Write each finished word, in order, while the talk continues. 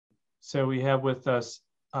So we have with us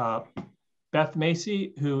Beth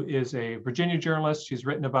Macy, who is a Virginia journalist. She's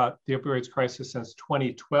written about the opioids crisis since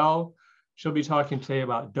 2012. She'll be talking today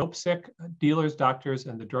about Dopesick, dealers, doctors,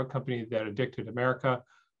 and the drug company that addicted America.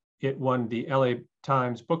 It won the LA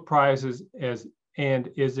Times Book Prizes and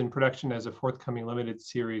is in production as a forthcoming limited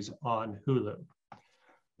series on Hulu.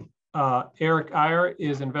 Eric Iyer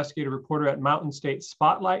is investigative reporter at Mountain State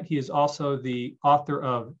Spotlight. He is also the author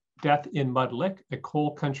of Death in Mud Lick, a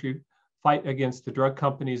coal country fight against the drug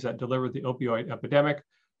companies that deliver the opioid epidemic,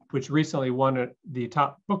 which recently won the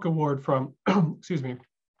top book award from, excuse me,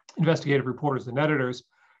 investigative reporters and editors.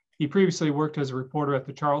 He previously worked as a reporter at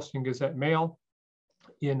the Charleston Gazette-Mail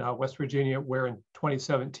in West Virginia, where in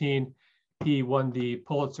 2017, he won the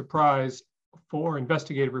Pulitzer Prize for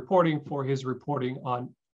investigative reporting for his reporting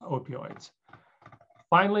on opioids.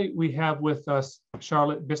 Finally, we have with us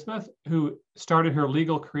Charlotte Bismuth, who started her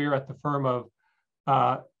legal career at the firm of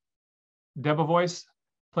Debevoise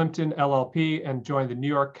Plimpton LLP and joined the New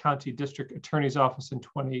York County District Attorney's Office in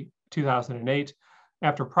 2008.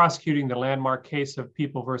 After prosecuting the landmark case of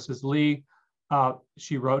People versus Lee,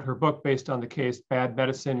 she wrote her book based on the case Bad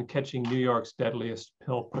Medicine, Catching New York's Deadliest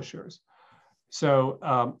Pill Pushers.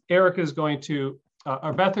 So Eric is going to,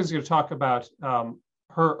 or Beth is going to talk about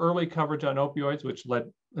her early coverage on opioids, which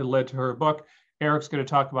led to her book. Eric's going to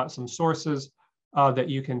talk about some sources that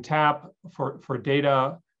you can tap for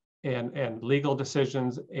data and legal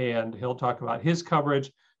decisions, and he'll talk about his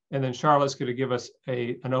coverage. And then Charlotte's going to give us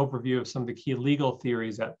an overview of some of the key legal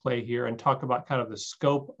theories at play here and talk about kind of the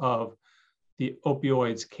scope of the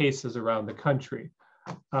opioids cases around the country.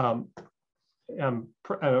 I'm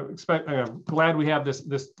glad we have this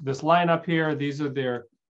lineup here. These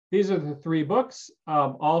are the three books,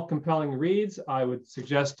 all compelling reads. I would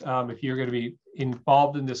suggest if you're going to be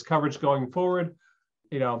involved in this coverage going forward,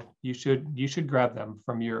 you should grab them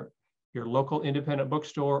from your local independent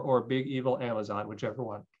bookstore or big evil Amazon, whichever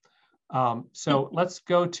one. So let's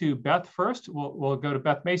go to Beth first. We'll go to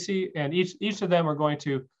Beth Macy, and each of them are going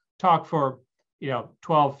to talk for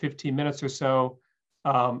 12, 15 minutes or so.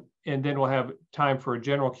 And then we'll have time for a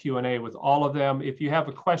general Q&A with all of them. If you have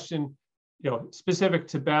a question, specific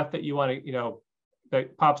to Beth that you want to,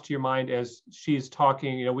 that pops to your mind as she's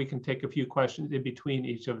talking, we can take a few questions in between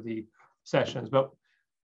each of the sessions. But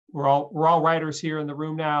we're all writers here in the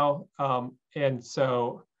room now, and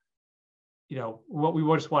so what we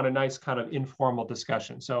just want a nice kind of informal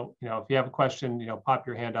discussion. So if you have a question, pop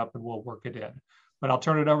your hand up and we'll work it in. But I'll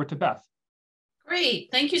turn it over to Beth. Great.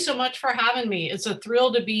 Thank you so much for having me. It's a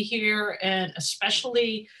thrill to be here, and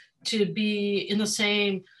especially to be in the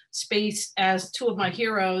same space as two of my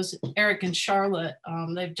heroes, Eric and Charlotte.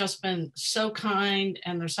 They've just been so kind,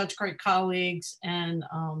 and they're such great colleagues. And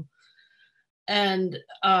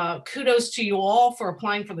kudos to you all for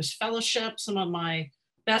applying for this fellowship. Some of my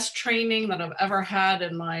best training that I've ever had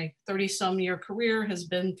in my 30-some year career has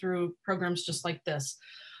been through programs just like this.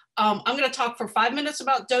 I'm going to talk for 5 minutes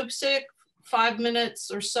about Dopesick, 5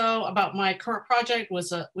 minutes or so about my current project,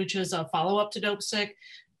 which is a follow-up to Dopesick.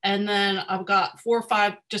 And then I've got 4 or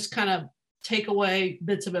 5 just kind of takeaway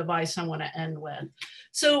bits of advice I want to end with.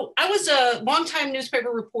 So I was a longtime newspaper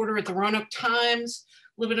reporter at the Roanoke Times,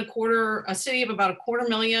 live in a city of about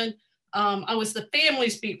 250,000. I was the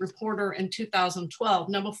Families Beat reporter in 2012.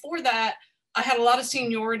 Now, before that, I had a lot of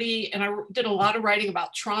seniority and I did a lot of writing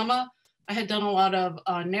about trauma. I had done a lot of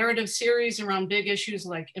narrative series around big issues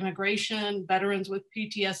like immigration, veterans with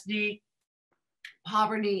PTSD,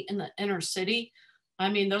 poverty in the inner city. I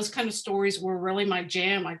mean, those kind of stories were really my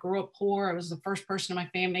jam. I grew up poor. I was the first person in my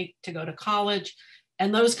family to go to college.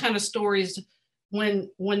 And those kind of stories, when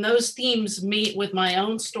those themes meet with my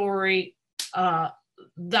own story,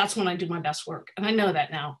 that's when I do my best work. And I know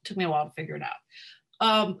that now. It took me a while to figure it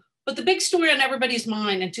out. But the big story on everybody's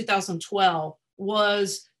mind in 2012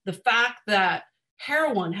 was the fact that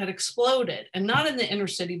heroin had exploded, and not in the inner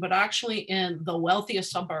city, but actually in the wealthiest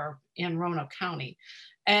suburb in Roanoke County.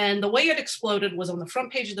 And the way it exploded was on the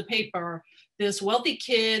front page of the paper. This wealthy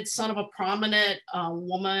kid, son of a prominent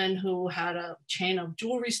woman who had a chain of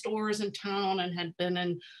jewelry stores in town and had been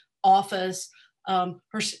in office,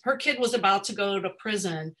 her kid was about to go to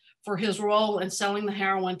prison for his role in selling the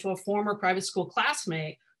heroin to a former private school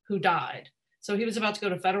classmate who died. So he was about to go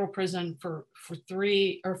to federal prison for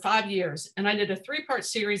 3 or 5 years. And I did a 3-part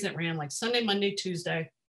series that ran like Sunday, Monday,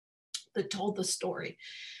 Tuesday that told the story.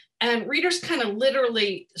 And readers kind of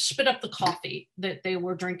literally spit up the coffee that they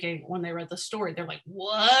were drinking when they read the story. They're like,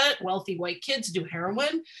 what? Wealthy white kids do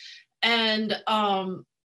heroin? And I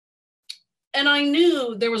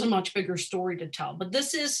knew there was a much bigger story to tell, but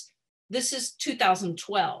this is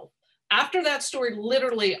 2012. after that story,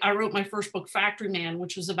 literally, I wrote my first book, Factory Man,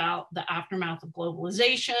 which was about the aftermath of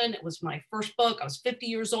globalization. It was my first book. I was 50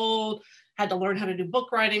 years old, had to learn how to do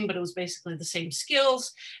book writing, but it was basically the same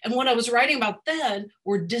skills. And what I was writing about then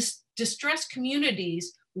were distressed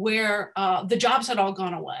communities where the jobs had all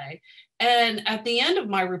gone away. And at the end of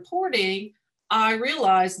my reporting, I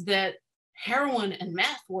realized that heroin and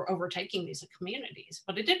meth were overtaking these communities,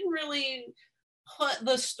 but it didn't really put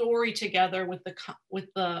the story together with the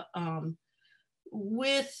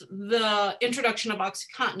introduction of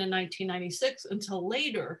OxyContin in 1996 until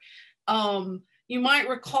later. You might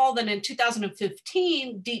recall that in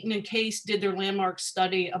 2015, Deaton and Case did their landmark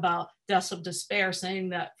study about deaths of despair, saying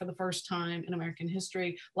that for the first time in American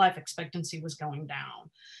history, life expectancy was going down.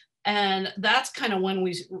 And that's kind of when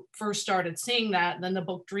we first started seeing that. Then the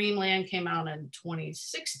book Dreamland came out in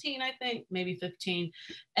 2016, I think, maybe 15.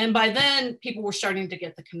 And by then, people were starting to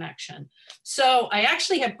get the connection. So I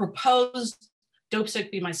actually had proposed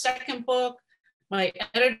Dopesick be my second book. My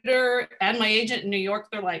editor and my agent in New York,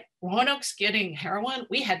 they're like, Roanoke's getting heroin?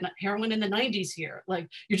 We had heroin in the 90s here. Like,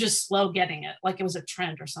 you're just slow getting it, like it was a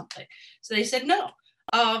trend or something. So they said no.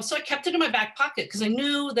 So I kept it in my back pocket because I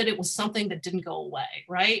knew that it was something that didn't go away,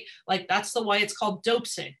 right? Like, that's the why it's called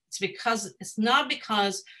Dopesick. It's not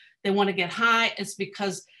because they want to get high. It's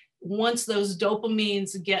because once those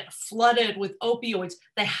dopamines get flooded with opioids,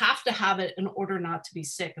 they have to have it in order not to be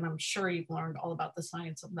sick. And I'm sure you've learned all about the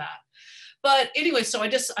science of that. But anyway, so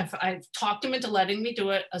I talked him into letting me do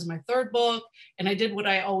it as my third book. And I did what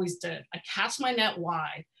I always did. I cast my net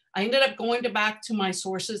wide. I ended up going back to my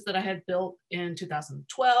sources that I had built in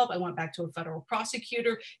 2012. I went back to a federal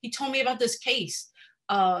prosecutor. He told me about this case.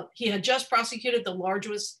 He had just prosecuted the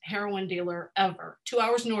largest heroin dealer ever, 2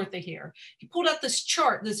 hours north of here. He pulled out this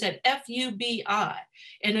chart that said FBI,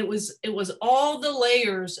 and it was all the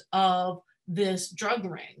layers of this drug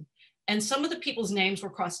ring. And some of the people's names were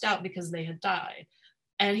crossed out because they had died.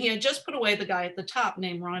 And he had just put away the guy at the top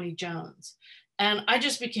named Ronnie Jones. And I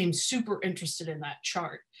just became super interested in that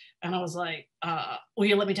chart. And I was like, will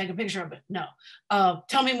you let me take a picture of it? No.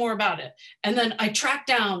 Tell me more about it. And then I tracked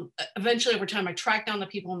down, eventually over time, I tracked down the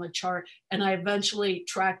people on the chart, and I eventually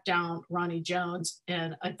tracked down Ronnie Jones,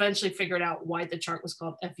 and I eventually figured out why the chart was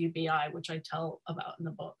called FUBI, which I tell about in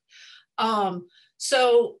the book.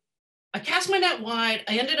 So I cast my net wide.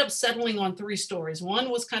 I ended up settling on 3 stories. One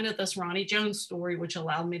was kind of this Ronnie Jones story, which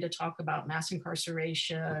allowed me to talk about mass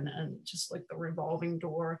incarceration and just like the revolving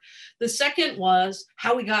door. The second was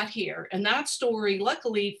how we got here. And that story,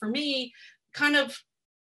 luckily for me, kind of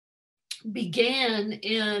began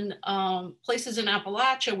in places in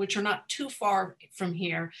Appalachia, which are not too far from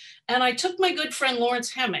here. And I took my good friend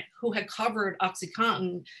Lawrence Hemmick, who had covered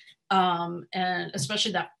OxyContin, and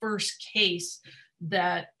especially that first case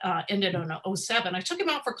that ended in 2007. I took him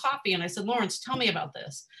out for coffee and I said, Lawrence, tell me about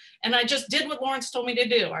this. And I just did what Lawrence told me to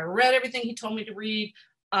do. I read everything he told me to read.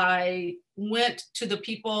 I went to the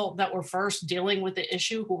people that were first dealing with the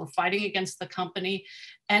issue, who were fighting against the company,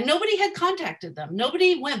 and nobody had contacted them.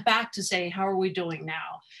 Nobody went back to say, how are we doing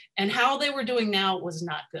now? And how they were doing now was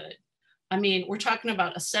not good. I mean, we're talking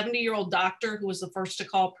about a 70-year-old doctor who was the first to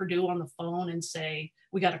call Purdue on the phone and say,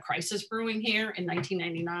 we got a crisis brewing here in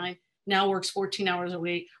 1999. Now works 14 hours a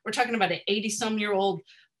week. We're talking about an 80-some-year-old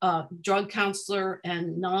drug counselor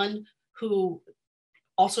and nun who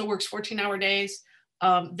also works 14-hour days.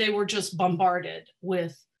 They were just bombarded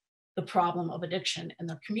with the problem of addiction in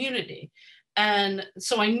their community. And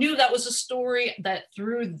so I knew that was a story that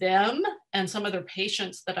through them and some of their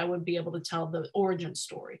patients that I would be able to tell the origin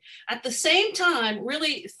story. At the same time,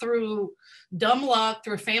 really through dumb luck,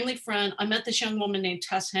 through a family friend, I met this young woman named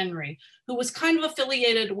Tess Henry, who was kind of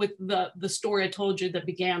affiliated with the story I told you that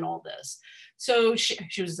began all this. So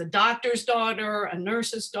she was a doctor's daughter, a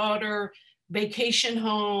nurse's daughter, vacation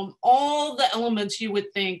home, all the elements you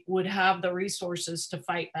would think would have the resources to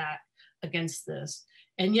fight back against this.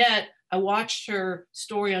 And yet I watched her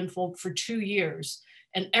story unfold for 2 years.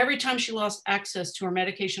 And every time she lost access to her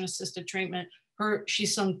medication-assisted treatment, she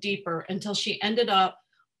sunk deeper until she ended up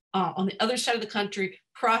on the other side of the country,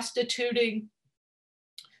 prostituting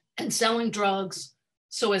and selling drugs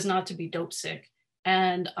so as not to be dope sick.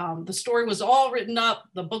 And the story was all written up.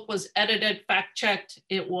 The book was edited, fact-checked.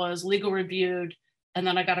 It was legal reviewed. And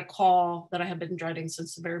then I got a call that I had been dreading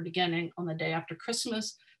since the very beginning on the day after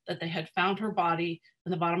Christmas, that they had found her body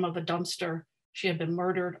in the bottom of a dumpster. She had been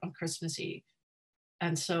murdered on Christmas Eve.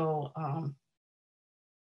 And so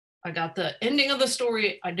I got the ending of the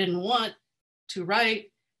story I didn't want to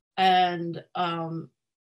write. And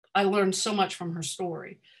I learned so much from her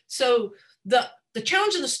story. So the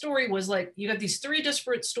challenge of the story was like, you got these three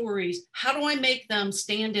disparate stories. How do I make them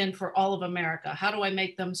stand in for all of America? How do I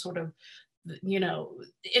make them sort of, you know,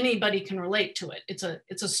 anybody can relate to it?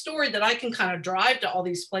 It's a story that I can kind of drive to all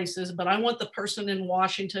these places, but I want the person in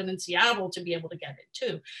Washington and Seattle to be able to get it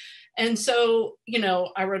too. And so, you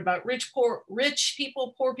know, I wrote about rich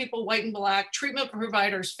people, poor people, white and black, treatment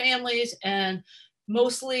providers, families, and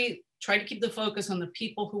mostly try to keep the focus on the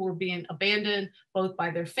people who were being abandoned, both by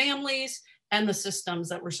their families and the systems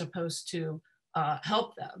that were supposed to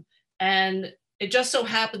help them. And it just so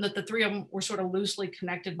happened that the three of them were sort of loosely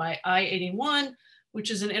connected by I-81, which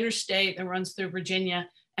is an interstate that runs through Virginia,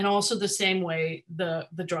 and also the same way the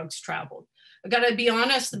drugs traveled. I gotta be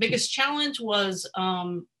honest, the biggest challenge was,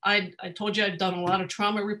 I told you I'd done a lot of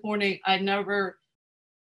trauma reporting. I'd never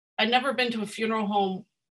been to a funeral home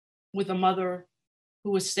with a mother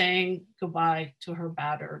who was saying goodbye to her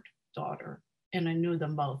battered daughter, and I knew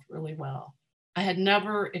them both really well. I had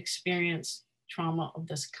never experienced trauma of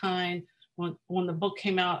this kind. When the book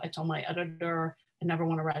came out, I told my editor, I never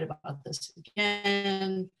want to write about this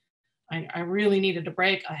again. I really needed a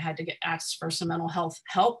break. I had to get asked for some mental health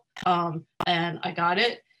help, and I got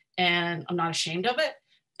it, and I'm not ashamed of it.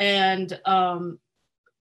 And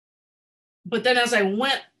but then as I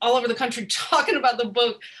went all over the country talking about the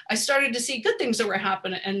book, I started to see good things that were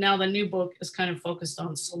happening. And now the new book is kind of focused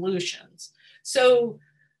on solutions. So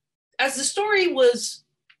as the story was,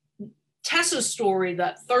 Tessa's story,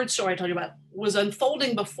 that third story I told you about, was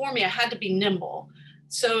unfolding before me, I had to be nimble.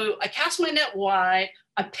 So I cast my net wide.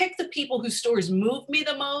 I picked the people whose stories moved me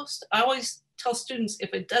the most. I always tell students,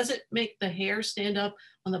 if it doesn't make the hair stand up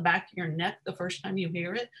on the back of your neck the first time you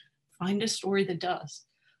hear it, find a story that does.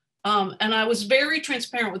 And I was very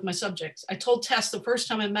transparent with my subjects. I told Tess the first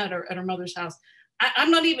time I met her at her mother's house, I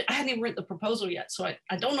hadn't even written the proposal yet. So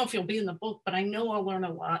I don't know if you'll be in the book, but I know I'll learn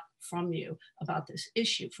a lot from you about this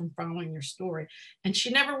issue from following your story. And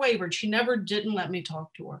she never wavered. She never didn't let me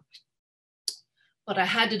talk to her. But I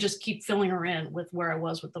had to just keep filling her in with where I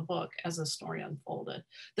was with the book as the story unfolded.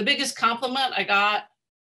 The biggest compliment I got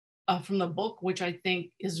from the book, which I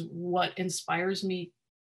think is what inspires me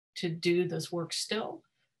to do this work still,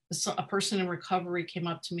 a person in recovery came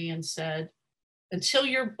up to me and said, until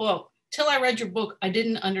I read your book, I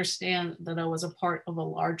didn't understand that I was a part of a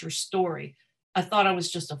larger story. I thought I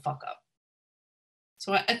was just a fuck up.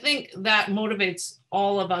 So I think that motivates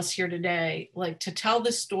all of us here today, like to tell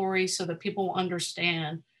this story so that people will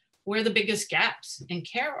understand where the biggest gaps in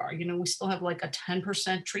care are. You know, we still have like a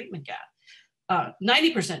 10% treatment gap,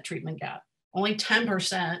 90% treatment gap. Only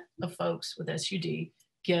 10% of folks with SUD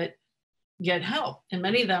get help, and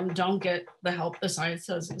many of them don't get the help the science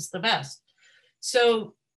says is the best.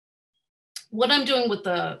 So what I'm doing with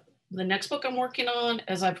the next book I'm working on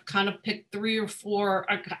is I've kind of picked 3 or 4,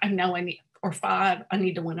 I know I need, or 5, I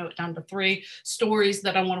need to winnow it down to 3 stories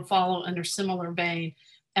that I want to follow in a similar vein.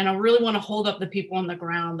 And I really want to hold up the people on the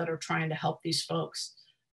ground that are trying to help these folks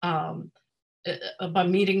by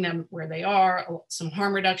meeting them where they are, some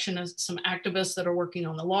harm reductionists, some activists that are working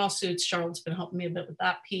on the lawsuits. Charlotte's been helping me a bit with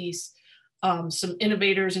that piece. Some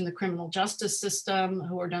innovators in the criminal justice system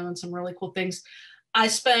who are doing some really cool things. I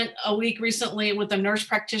spent a week recently with a nurse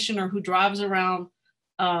practitioner who drives around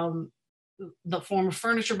the former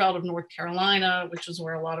furniture belt of North Carolina, which is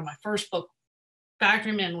where a lot of my first book,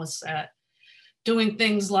 Factoryman, was set, doing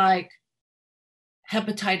things like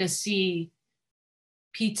hepatitis C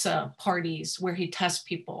pizza parties where he tests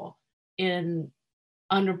people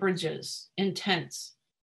under bridges, in tents,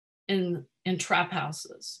 in trap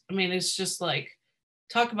houses. I mean, it's just like,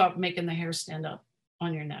 talk about making the hair stand up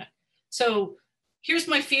on your neck. So here's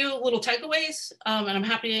my few little takeaways, and I'm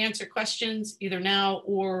happy to answer questions either now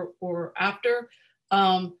or after.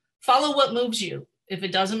 Follow what moves you. If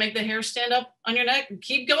it doesn't make the hair stand up on your neck,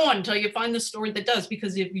 keep going until you find the story that does,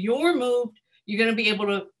 because if you're moved, you're going to be able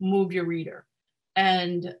to move your reader.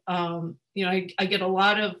 And, you know, I get a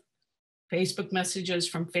lot of Facebook messages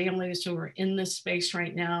from families who are in this space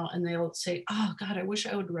right now, and they'll say, oh God, I wish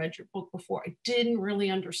I would read your book before. I didn't really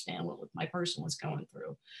understand what my person was going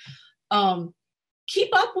through.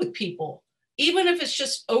 Keep up with people, even if it's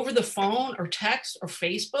just over the phone or text or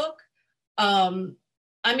Facebook.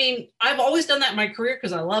 I mean, I've always done that in my career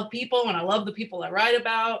because I love people and I love the people I write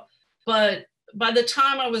about. But by the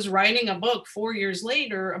time I was writing a book 4 years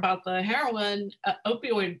later about the heroin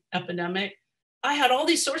opioid epidemic, I had all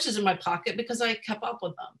these sources in my pocket because I kept up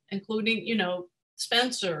with them, including, you know,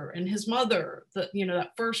 Spencer and his mother, you know,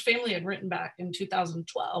 that first family I'd written back in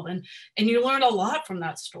 2012. And you learned a lot from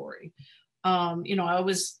that story. You know, I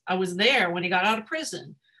was there when he got out of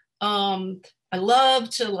prison. I love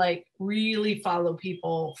to like really follow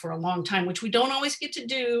people for a long time, which we don't always get to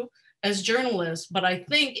do as journalists. But I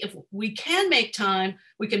think if we can make time,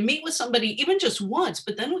 we can meet with somebody even just once,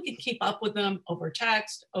 but then we can keep up with them over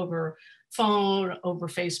text, over phone, over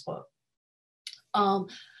Facebook.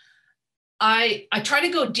 I try to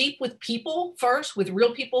go deep with people first, with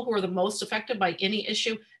real people who are the most affected by any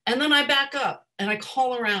issue. And then I back up and I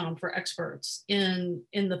call around for experts in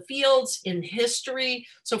the fields, in history.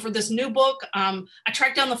 So for this new book, I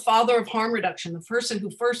tracked down the father of harm reduction, the person who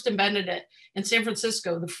first invented it in San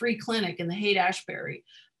Francisco, the free clinic in the Haight-Ashbury.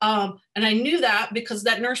 And I knew that because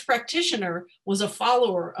that nurse practitioner was a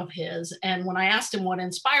follower of his. And when I asked him what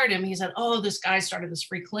inspired him, he said, oh, this guy started this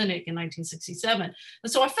free clinic in 1967.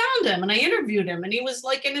 And so I found him and I interviewed him, and he was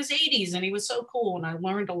like in his 80s and he was so cool. And I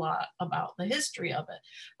learned a lot about the history of it.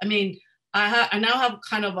 I mean, I now have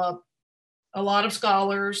kind of a lot of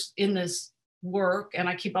scholars in this work, and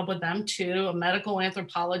I keep up with them too, a medical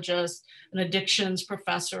anthropologist, an addictions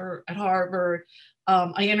professor at Harvard.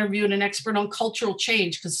 I interviewed an expert on cultural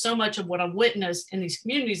change, because so much of what I've witnessed in these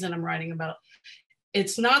communities that I'm writing about,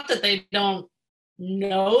 it's not that they don't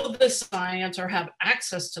know the science or have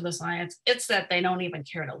access to the science, it's that they don't even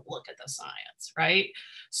care to look at the science, right?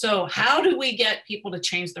 So how do we get people to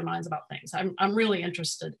change their minds about things? I'm really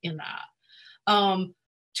interested in that.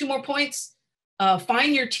 2 more points.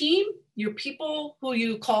 Find your team, your people who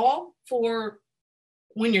you call for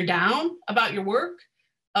when you're down about your work.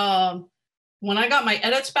 When I got my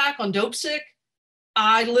edits back on Dopesick,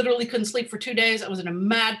 I literally couldn't sleep for 2 days. I was in a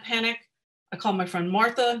mad panic. I called my friend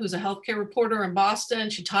Martha, who's a healthcare reporter in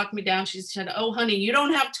Boston. She talked me down. She said, oh, honey, you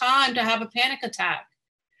don't have time to have a panic attack.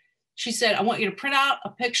 She said, I want you to print out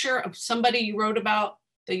a picture of somebody you wrote about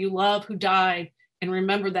that you love who died. And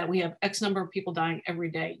remember that we have X number of people dying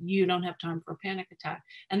every day. You don't have time for a panic attack.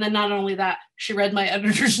 And then not only that, she read my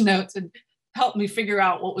editor's notes and helped me figure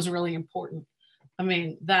out what was really important. I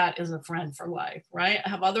mean, that is a friend for life, right? I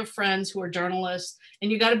have other friends who are journalists,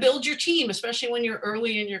 and you got to build your team, especially when you're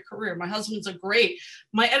early in your career. My husband's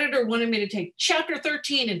my editor wanted me to take chapter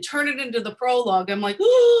 13 and turn it into the prologue. I'm like,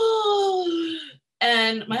 ooh.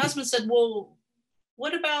 And my husband said, well,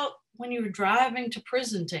 what about when you were driving to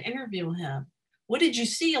prison to interview him? What did you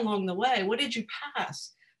see along the way? What did you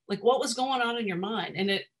pass? Like, what was going on in your mind?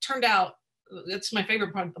 And it turned out, it's my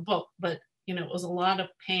favorite part of the book, but you know, it was a lot of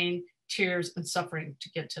pain, tears, and suffering to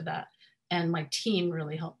get to that. And my team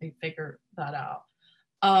really helped me figure that out.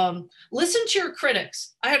 Listen to your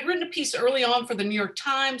critics. I had written a piece early on for the New York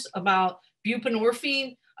Times about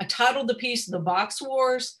buprenorphine. I titled the piece The Box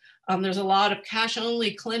Wars. There's a lot of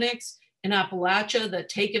cash-only clinics in Appalachia that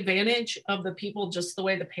take advantage of the people just the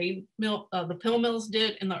way the pill mills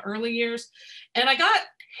did in the early years. And I got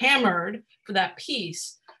hammered for that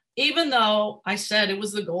piece, even though I said it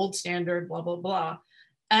was the gold standard, blah, blah, blah.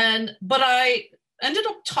 But I ended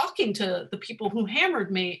up talking to the people who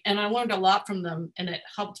hammered me, and I learned a lot from them, and it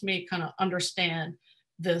helped me kind of understand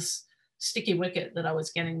this sticky wicket that I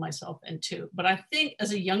was getting myself into. But I think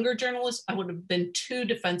as a younger journalist, I would have been too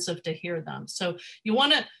defensive to hear them. So you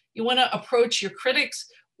want to approach your critics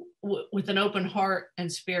with an open heart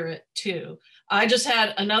and spirit too. I just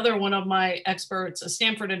had another one of my experts, a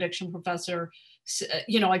Stanford addiction professor.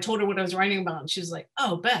 You know, I told her what I was writing about, and she was like,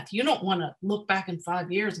 oh, Beth, you don't want to look back in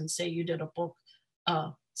 5 years and say you did a book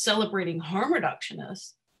celebrating harm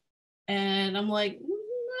reductionists. And I'm like,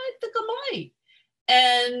 I think I might.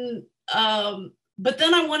 And but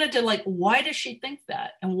then I wanted to, like, why does she think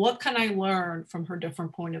that? And what can I learn from her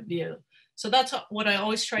different point of view? So that's what I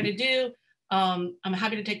always try to do. I'm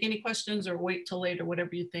happy to take any questions or wait till later,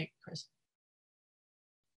 whatever you think, Chris.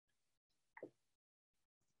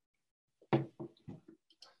 I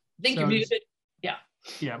think you're muted. Yeah.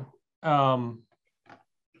 Yeah. All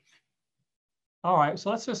right.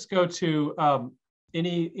 So let's just go to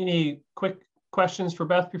any quick questions for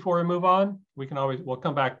Beth before we move on. We'll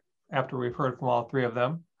come back after we've heard from all 3 of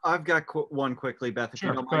them. I've got one quickly, Beth. If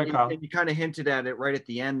you don't mind. You kind of hinted at it right at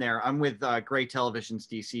the end there. I'm with Gray Television's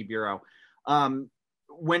DC Bureau.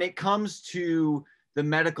 When it comes to the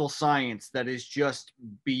medical science that is just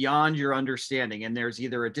beyond your understanding, and there's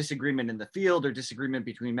either a disagreement in the field or disagreement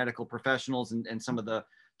between medical professionals and some of the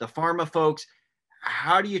pharma folks,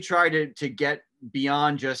 how do you try to get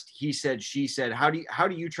beyond just he said, she said? How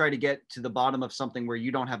do you try to get to the bottom of something where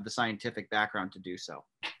you don't have the scientific background to do so?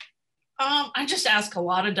 I just ask a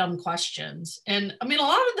lot of dumb questions. And I mean, a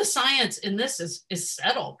lot of the science in this is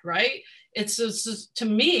settled, right? It's just, to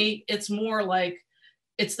me, it's more like,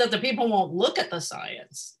 it's that the people won't look at the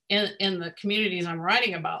science in the communities I'm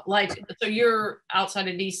writing about. Like, so you're outside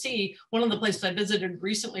of DC. One of the places I visited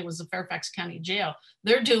recently was the Fairfax County Jail.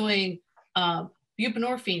 They're doing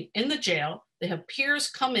buprenorphine in the jail. They have peers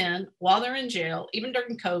come in while they're in jail, even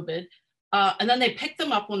during COVID, and then they pick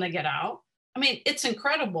them up when they get out. I mean, it's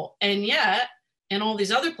incredible. And yet, in all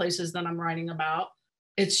these other places that I'm writing about,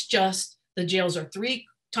 it's just the jails are 3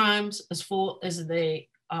 times as full as they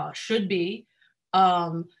should be.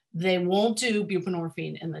 They won't do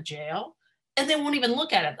buprenorphine in the jail, and they won't even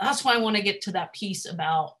look at it. That's why I want to get to that piece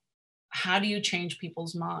about how do you change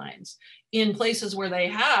people's minds in places where they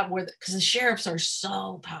have, because the sheriffs are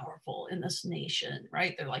so powerful in this nation,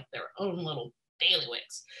 right? They're like their own little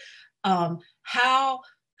bailiwicks. How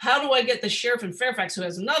do I get the sheriff in Fairfax, who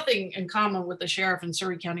has nothing in common with the sheriff in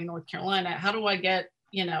Surrey County, North Carolina? How do I get,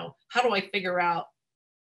 how do I figure out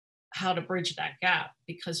how to bridge that gap?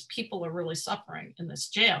 Because people are really suffering in this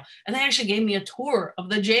jail. And they actually gave me a tour of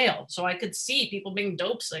the jail so I could see people being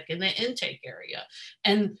dope sick in the intake area.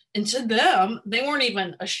 And to them, they weren't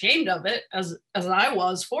even ashamed of it as I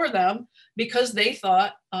was for them, because they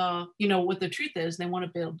thought, what the truth is, they want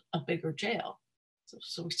to build a bigger jail.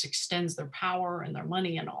 So it extends their power and their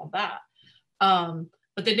money and all that.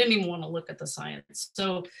 But they didn't even want to look at the science.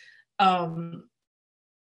 So,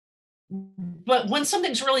 but when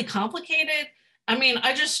something's really complicated, I mean,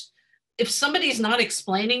 if somebody's not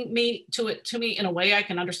explaining to me in a way I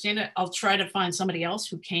can understand it, I'll try to find somebody else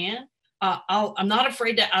who can. I'm not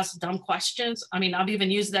afraid to ask dumb questions. I mean, I've even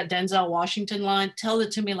used that Denzel Washington line, tell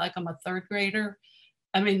it to me like I'm a 3rd grader.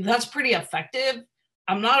 I mean, that's pretty effective.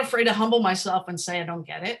 I'm not afraid to humble myself and say I don't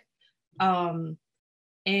get it. I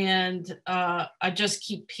just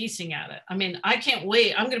keep piecing at it. I mean, I can't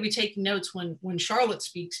wait. I'm going to be taking notes when Charlotte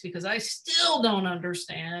speaks, because I still don't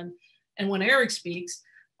understand. And when Eric speaks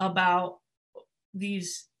about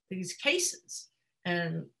these cases,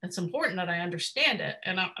 and it's important that I understand it.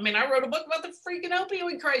 And I mean, I wrote a book about the freaking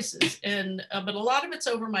opioid crisis, but a lot of it's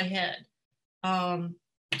over my head.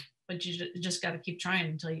 But you just got to keep trying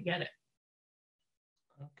until you get it.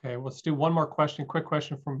 Okay, let's do one more question, quick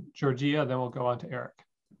question from Georgia, then we'll go on to Eric.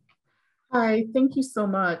 Hi, thank you so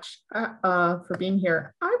much for being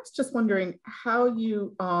here. I was just wondering how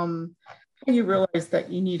you realized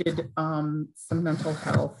that you needed some mental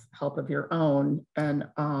health help of your own, and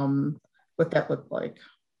what that looked like.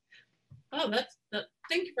 Oh,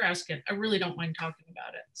 thank you for asking. I really don't mind talking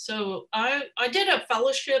about it. So I did a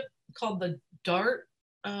fellowship called the DART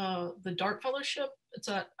Fellowship. It's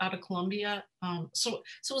out of Columbia. So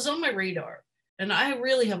it was on my radar. And I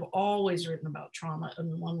really have always written about trauma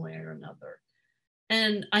in one way or another.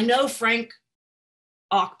 And I know Frank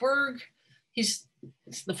Ochberg,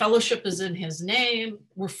 the fellowship is in his name.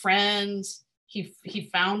 We're friends. He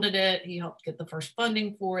founded it. He helped get the first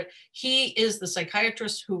funding for it. He is the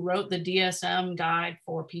psychiatrist who wrote the DSM guide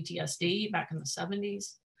for PTSD back in the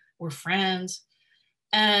 70s. We're friends.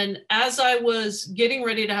 And as I was getting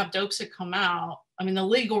ready to have Dopesick come out, I mean, the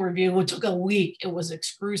legal review took a week. It was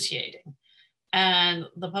excruciating. And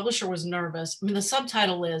the publisher was nervous. I mean, the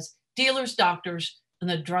subtitle is Dealers, Doctors, and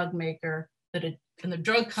the Drug Maker and the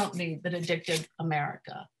Drug Company That Addicted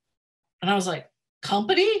America. And I was like,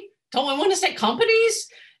 company? Don't we want to say companies?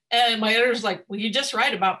 And my editor's like, well, you just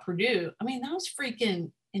write about Purdue. I mean, that was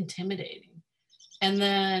freaking intimidating. And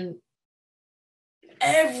then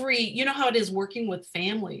you know how it is working with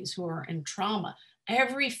families who are in trauma,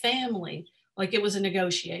 every family, like it was a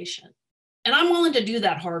negotiation. And I'm willing to do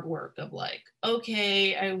that hard work of like,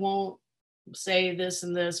 okay, I won't say this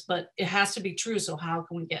and this, but it has to be true. So how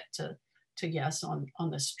can we get to yes on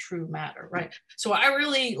this true matter, right? So I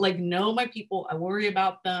really know my people. I worry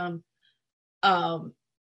about them. I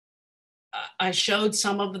showed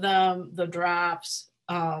some of them the drafts,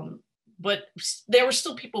 but there were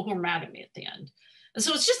still people who were mad at me at the end. And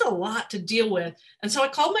so it's just a lot to deal with. And so I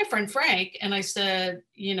called my friend Frank and I said,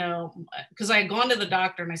 because I had gone to the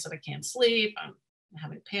doctor and I said, I can't sleep. I'm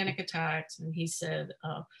having panic attacks. And he said,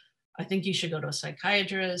 I think you should go to a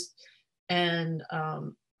psychiatrist. And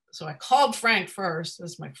so I called Frank first,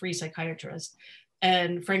 as my free psychiatrist.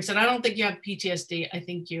 And Frank said, I don't think you have PTSD. I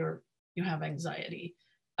think you have anxiety.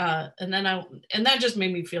 And that just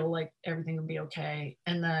made me feel like everything would be okay.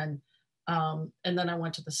 And then I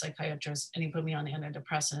went to the psychiatrist and he put me on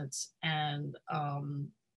antidepressants. And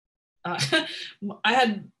I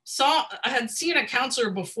had seen a counselor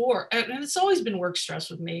before, and it's always been work stress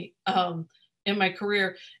with me in my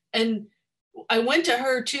career. And I went to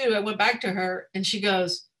her too. I went back to her and she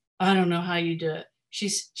goes, I don't know how you do it. She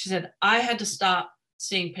said, I had to stop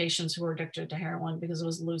seeing patients who were addicted to heroin because I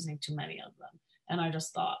was losing too many of them. And I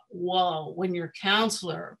just thought, whoa, when your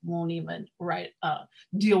counselor won't even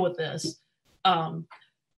deal with this, and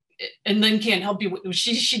then can't help you.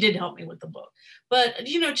 She did help me with the book, but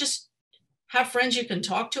just have friends you can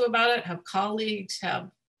talk to about it, have colleagues, have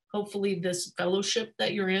hopefully this fellowship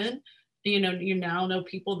that you're in. You know, you now know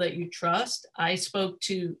people that you trust. I spoke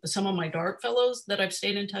to some of my DART fellows that I've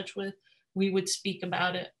stayed in touch with. We would speak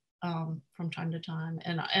about it from time to time.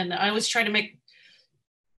 And I always try to make,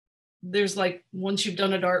 there's like, once you've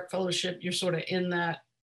done a DART fellowship, you're sort of in that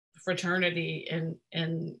fraternity. And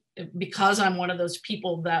because I'm one of those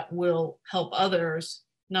people that will help others,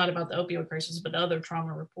 not about the opioid crisis, but other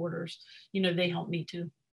trauma reporters, you know, they help me too.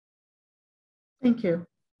 Thank you.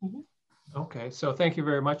 Mm-hmm. Okay, so thank you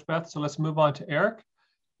very much, Beth. So let's move on to Eric.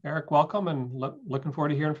 Eric, welcome, and looking forward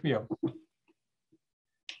to hearing from you.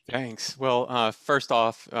 Thanks. Well, first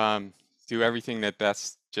off, do everything that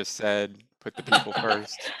Beth just said. Put the people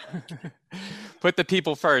first. Put the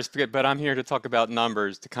people first, but I'm here to talk about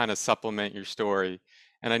numbers to kind of supplement your story.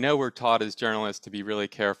 And I know we're taught as journalists to be really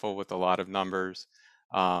careful with a lot of numbers.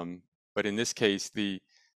 But in this case, the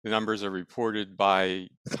numbers are reported by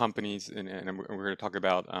companies, and we're going to talk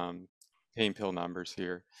about pain pill numbers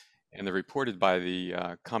here, and they're reported by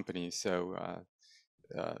the companies. So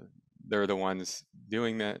they're the ones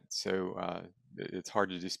doing that. So it's hard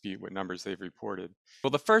to dispute what numbers they've reported.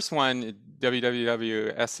 Well, the first one,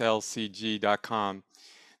 www.slcg.com,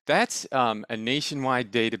 that's a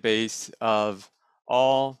nationwide database of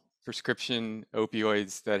all prescription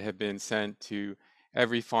opioids that have been sent to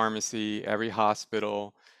every pharmacy, every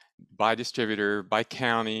hospital, by distributor, by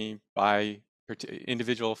county, by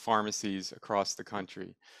individual pharmacies across the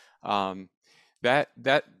country. That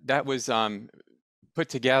was put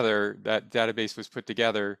together. That database was put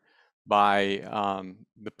together by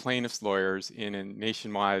the plaintiffs' lawyers in a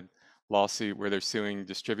nationwide lawsuit where they're suing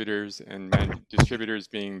distributors, and distributors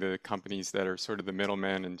being the companies that are sort of the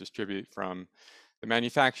middlemen and distribute from the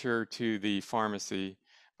manufacturer to the pharmacy.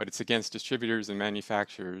 But it's against distributors and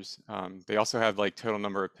manufacturers. They also have like total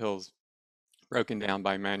number of pills broken down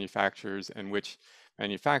by manufacturers and which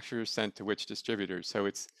manufacturers sent to which distributors. So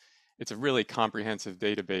it's a really comprehensive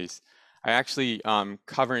database. I actually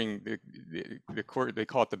covering the court, they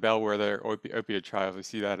call it the Bellwether opioid trial. You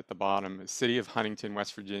see that at the bottom. The city of Huntington,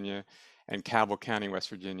 West Virginia, and Cabell County, West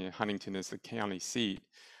Virginia. Huntington is the county seat.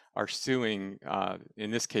 Are suing, in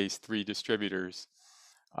this case, 3 distributors.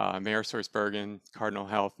 AmerisourceBergen, Cardinal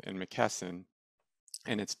Health, and McKesson,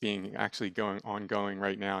 and it's being actually ongoing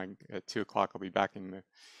right now. At 2 o'clock, I'll be back in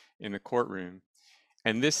the courtroom.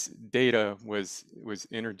 And this data was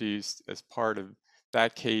introduced as part of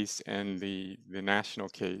that case and the national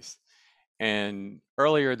case. And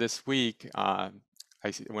earlier this week,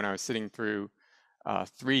 when I was sitting through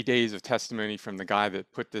 3 days of testimony from the guy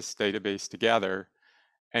that put this database together,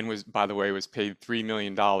 and was, by the way, was paid $3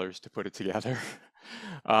 million to put it together.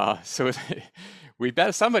 So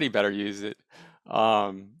somebody better use it.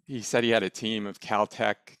 He said he had a team of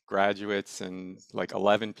Caltech graduates and like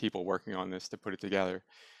 11 people working on this to put it together.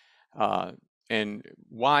 And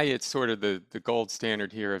why it's sort of the gold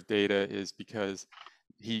standard here of data is because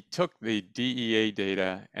he took the DEA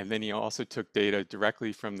data, and then he also took data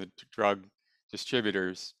directly from the drug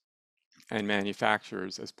distributors and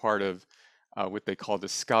manufacturers as part of what they call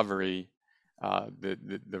discovery,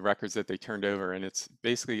 the records that they turned over. And it's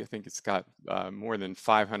basically, I think it's got more than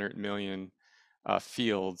 500 million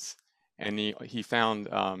fields. And he found,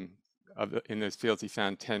 in those fields, he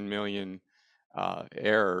found 10 million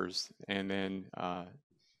errors. And then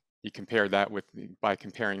he compared that by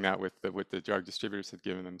comparing that with what the drug distributors had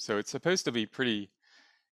given them. So it's supposed to be pretty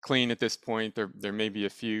clean at this point. There may be a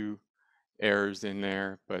few errors in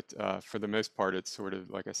there, but for the most part, it's sort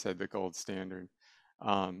of, like I said, the gold standard.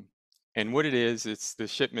 And what it is, it's the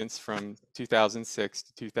shipments from 2006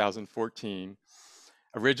 to 2014.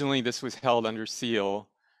 Originally, this was held under seal.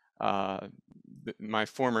 My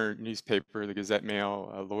former newspaper, the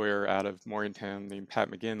Gazette-Mail, a lawyer out of Morgantown named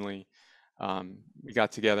Pat McGinley, we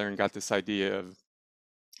got together and got this idea of,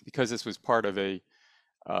 because this was part of a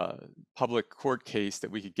public court case,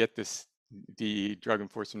 that we could get this the Drug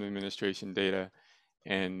Enforcement Administration data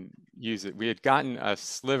and use it. We had gotten a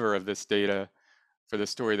sliver of this data for the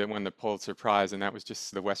story that won the Pulitzer Prize, and that was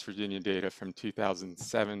just the West Virginia data from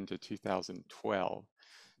 2007 to 2012.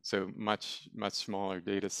 So much smaller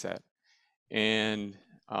data set. And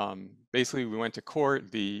basically we went to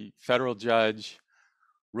court. The federal judge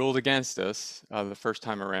ruled against us the first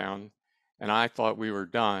time around, and I thought we were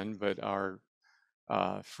done, but our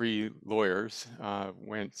free lawyers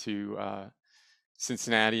went to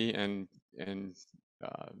Cincinnati and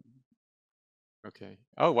okay.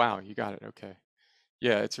 Oh wow, you got it. Okay,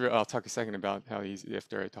 yeah, it's real. I'll talk a second about how easy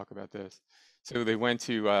after I talk about this. So they went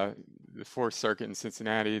to the 4th Circuit in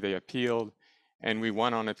Cincinnati. They appealed, and we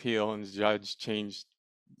won on appeal, and the judge changed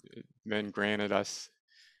then granted us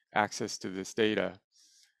access to this data.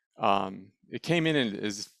 It came in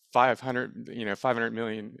as 500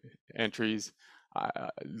 million entries.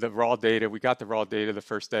 The raw data, we got the raw data the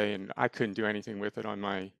first day, and I couldn't do anything with it on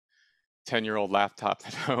my 10-year-old laptop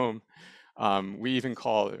at home. We even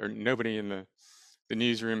called, or nobody in the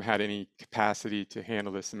newsroom had any capacity to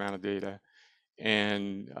handle this amount of data.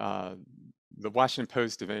 And the Washington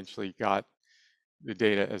Post eventually got the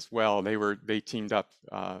data as well. They teamed up,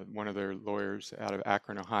 one of their lawyers out of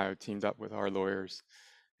Akron, Ohio, teamed up with our lawyers.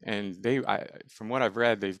 And from what I've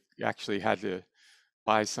read, they've actually had to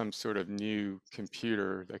buy some sort of new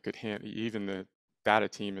computer that could handle, even the data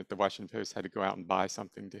team at the Washington Post had to go out and buy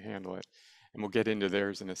something to handle it. And we'll get into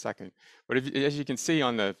theirs in a second. But as you can see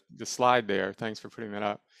on the slide there, thanks for putting that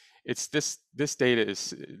up, it's this data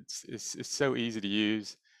is so easy to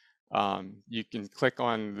use. You can click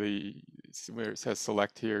on where it says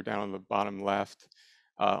select here down on the bottom left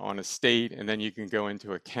on a state, and then you can go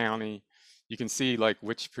into a county. You can see like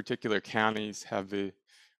which particular counties have the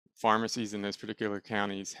pharmacies in those particular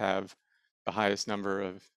counties have the highest number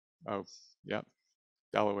of, oh, yep,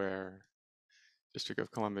 Delaware, District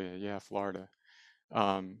of Columbia, yeah, Florida.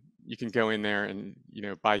 You can go in there and,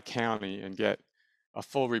 by county and get a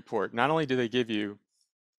full report. Not only do they give you,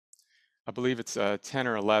 I believe it's 10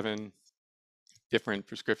 or 11 different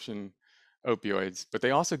prescription opioids, but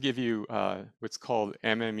they also give you what's called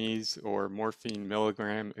MMEs, or morphine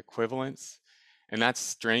milligram equivalents. And that's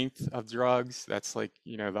strength of drugs. That's like,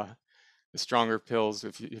 the stronger pills.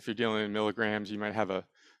 If you're dealing in milligrams, you might have a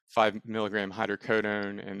 5 milligram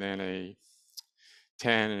hydrocodone and then a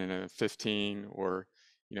 10 and a 15, or,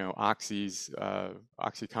 oxys,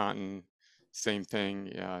 OxyContin, same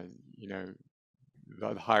thing.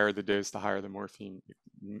 The higher the dose, the higher the morphine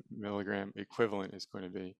milligram equivalent is going to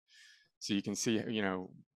be. So you can see,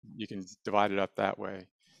 you can divide it up that way.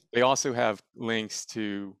 They also have links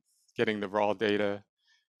to getting the raw data.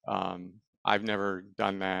 I've never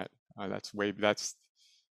done that. That's way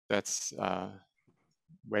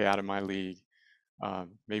out of my league.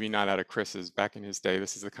 Maybe not out of Chris's. Back in his day,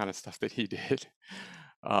 this is the kind of stuff that he did.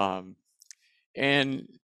 And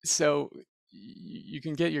so you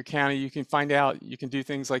can get your county. You can find out. You can do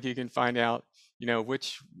things like you can find out,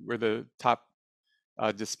 which were the top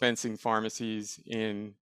dispensing pharmacies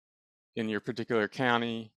in your particular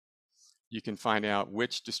county. You can find out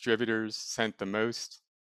which distributors sent the most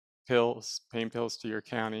pain pills to your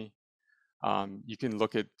county. You can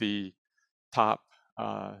look at the top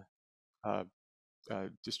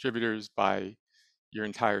distributors by your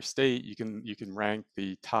entire state. You can rank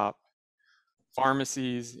the top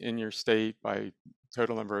pharmacies in your state by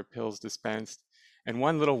total number of pills dispensed. And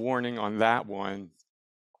one little warning on that one,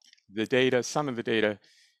 some of the data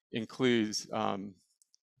includes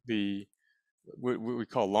what we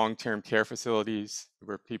call long-term care facilities,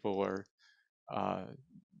 where people are,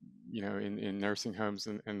 in nursing homes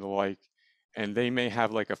and the like, and they may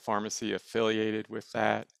have like a pharmacy affiliated with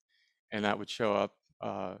that, and that would show up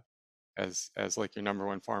as like your number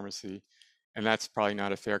one pharmacy. And that's probably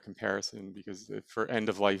not a fair comparison, because for end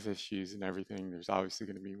of life issues and everything, there's obviously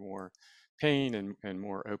going to be more pain and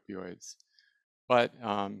more opioids. But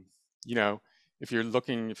if you're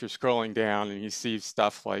scrolling down and you see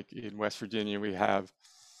stuff like in West Virginia, we have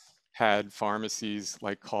had pharmacies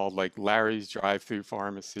called Larry's Drive-Through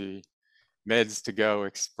Pharmacy, Meds to Go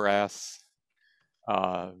Express,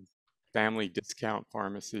 Family Discount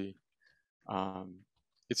Pharmacy.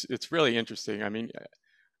 It's really interesting. I mean,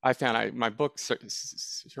 I found my book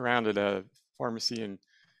surrounded a pharmacy in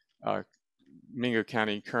Mingo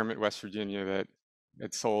County, Kermit, West Virginia, that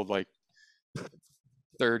had sold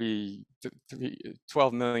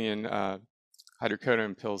 12 million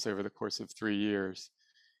hydrocodone pills over the course of 3 years.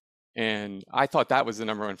 And I thought that was the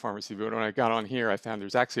number one pharmacy, but when I got on here, I found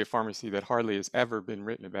there's actually a pharmacy that hardly has ever been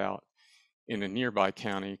written about in a nearby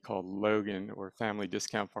county called Logan, or Family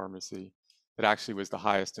Discount Pharmacy, that actually was the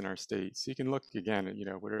highest in our state. So you can look again at,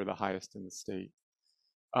 what are the highest in the state.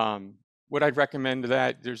 What I'd recommend to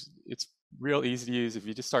that, it's real easy to use if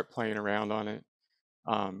you just start playing around on it.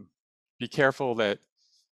 Be careful that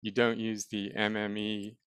you don't use the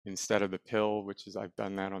MME instead of the pill, which is, I've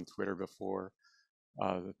done that on Twitter before.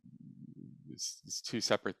 It's two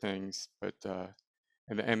separate things, but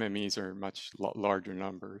and the MMEs are much larger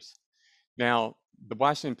numbers. Now, the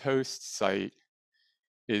Washington Post site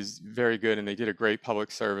is very good, and they did a great public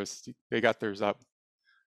service. They got theirs up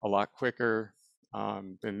a lot quicker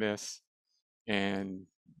than this, and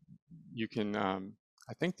you can,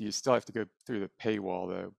 I think you still have to go through the paywall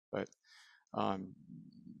though, but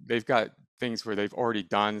they've got things where they've already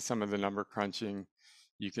done some of the number crunching.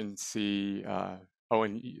 You can see Oh,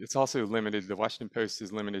 and it's also limited, the Washington Post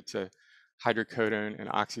is limited to hydrocodone and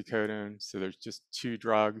oxycodone. So there's just 2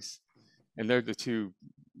 drugs, and they're the 2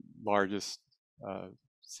 largest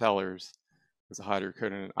sellers, is the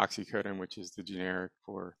hydrocodone and oxycodone, which is the generic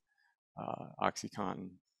for OxyContin.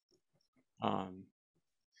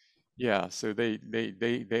 Yeah, so they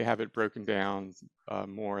have it broken down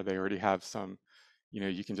more. They already have some,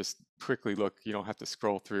 you can just quickly look. You don't have to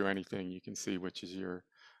scroll through anything. You can see which is your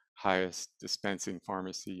highest dispensing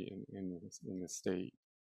pharmacy in the state.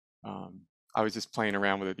 I was just playing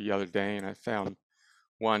around with it the other day, and I found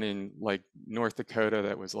one in like North Dakota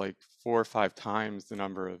that was like 4 or 5 times the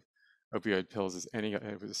number of opioid pills as any.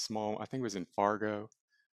 It was a small. I think it was in Fargo,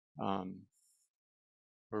 or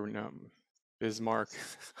no, Bismarck.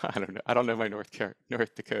 I don't know. I don't know my North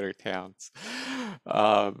Dakota towns.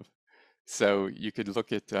 So you could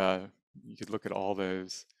look at all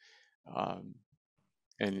those,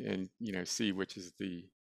 and see which is the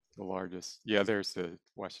largest. Yeah, there's the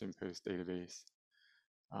Washington Post database.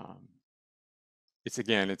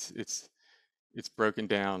 It's broken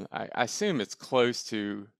down. I assume it's close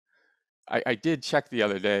to. I did check the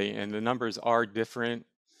other day, and the numbers are different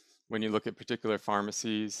when you look at particular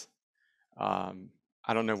pharmacies. I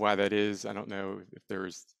don't know why that is. I don't know if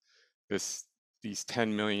there's these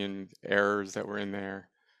 10 million errors that were in there,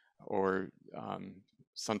 or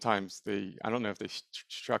sometimes I don't know if they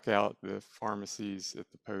struck out the pharmacies at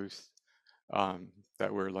the Post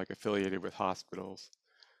that were like affiliated with hospitals,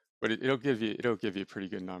 but it'll give you pretty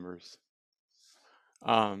good numbers.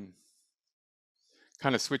 Kind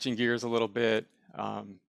of switching gears a little bit.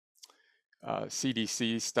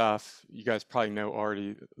 CDC stuff, you guys probably know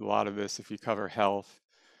already a lot of this if you cover health.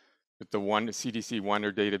 With the CDC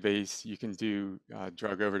Wonder database, you can do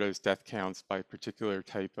drug overdose death counts by particular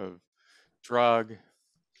type of drug,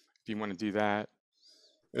 if you want to do that,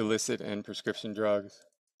 illicit and prescription drugs.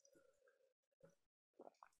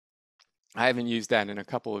 I haven't used that in a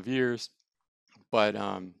couple of years, but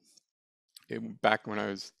back when I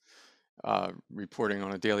was reporting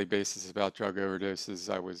on a daily basis about drug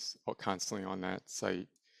overdoses, I was constantly on that site.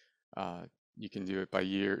 You can do it by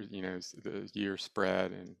year, the year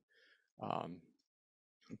spread, and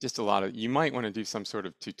just a lot of, you might want to do some sort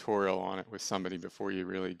of tutorial on it with somebody before you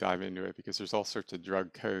really dive into it, because there's all sorts of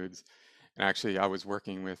drug codes. And actually, I was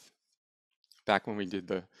working with, back when we did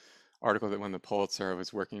the article that won the Pulitzer, I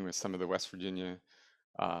was working with some of the West Virginia,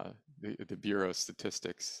 the Bureau of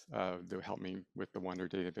Statistics that helped me with the Wonder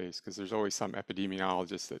database, because there's always some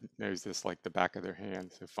epidemiologist that knows this like the back of their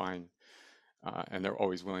hand to find, and they're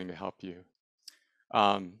always willing to help you.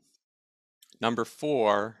 Number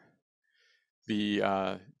 4,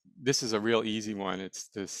 this is a real easy one. It's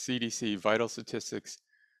the CDC Vital Statistics.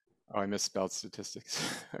 Oh, I misspelled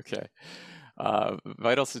statistics. Okay.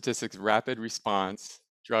 Vital Statistics Rapid Response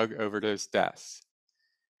Drug Overdose Deaths.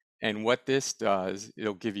 And what this does,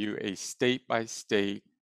 it'll give you a state-by-state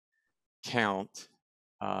count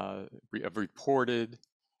of reported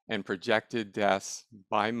and projected deaths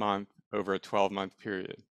by month over a 12-month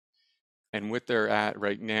period. And what they're at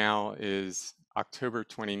right now is October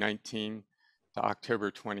 2019 to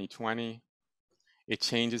October 2020. It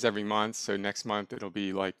changes every month. So next month it'll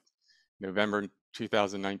be like November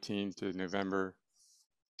 2019 to November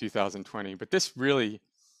 2020. But this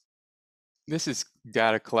is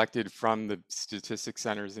data collected from the statistics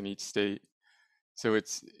centers in each state. So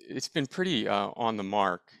it's been pretty on the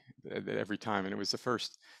mark every time. And it was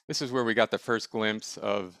this is where we got the first glimpse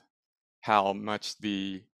of how much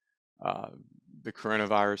the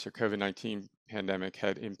coronavirus or COVID-19 pandemic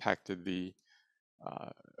had impacted the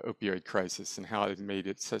opioid crisis, and how it made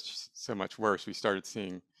it so much worse. We started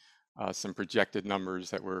seeing some projected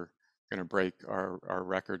numbers that were going to break our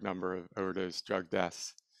record number of overdose drug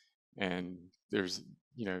deaths. And there's,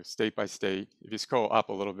 state by state, if you scroll up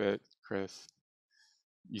a little bit, Chris,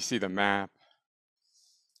 you see the map,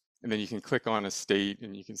 and then you can click on a state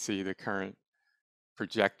and you can see the current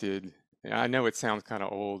projected. And I know it sounds kind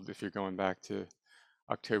of old if you're going back to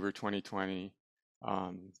October 2020,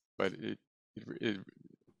 but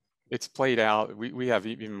it's played out. We have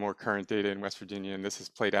even more current data in West Virginia, and this has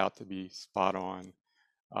played out to be spot on.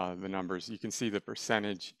 The numbers, you can see the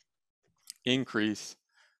percentage increase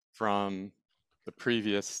from the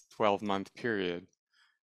previous 12-month period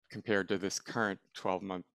compared to this current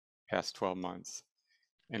past 12 months.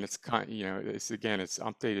 And it's it's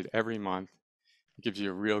updated every month. It gives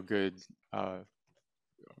you a real good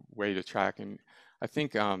way to track. And I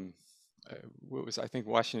think I think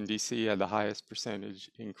Washington D.C. had the highest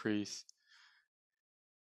percentage increase.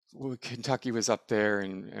 Well, Kentucky was up there,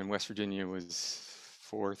 and West Virginia was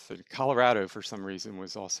 4th, and Colorado for some reason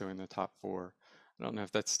was also in the top 4. I don't know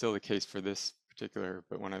if that's still the case for this particular,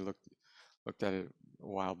 but when I looked at it a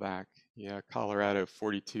while back, yeah, Colorado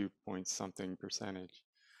 42 point something percentage.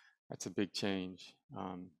 That's a big change.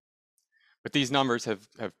 But these numbers have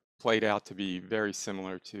played out to be very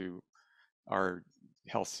similar to our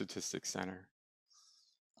health statistics center.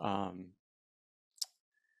 And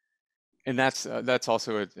that's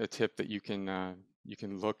also a tip that you can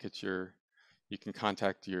look at you can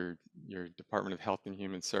contact your Department of Health and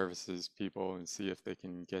Human Services people and see if they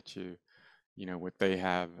can get you, what they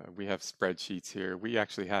have. We have spreadsheets here. We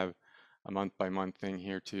actually have a month by month thing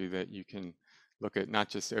here too that you can look at, not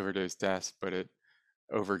just overdose deaths, but at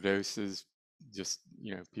overdoses, just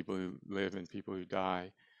people who live and people who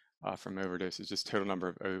die from overdoses, just total number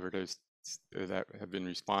of overdoses that have been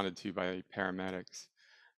responded to by paramedics.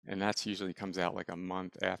 And that's usually comes out like a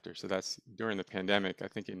month after. So that's during the pandemic. I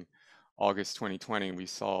think in August 2020, we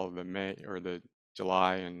saw the May or the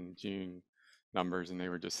July and June numbers, and they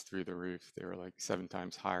were just through the roof. They were like 7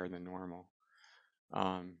 times higher than normal.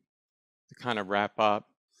 To kind of wrap up,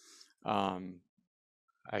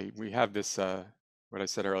 we have this, what I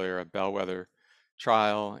said earlier, a bellwether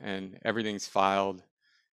trial, and everything's filed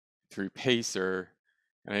through Pacer.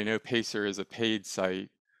 And I know Pacer is a paid site,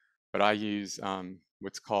 but I use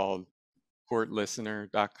what's called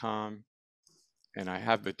courtlistener.com. And I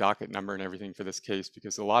have the docket number and everything for this case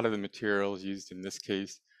because a lot of the materials used in this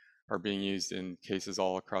case are being used in cases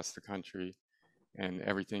all across the country, and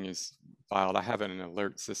everything is filed. I have an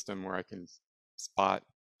alert system where I can spot,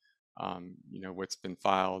 what's been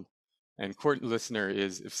filed. And Court Listener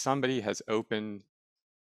is if somebody has opened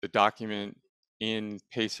the document in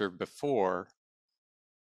Pacer before,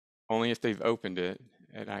 only if they've opened it,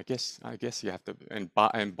 and I guess you have to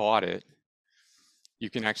and bought it, you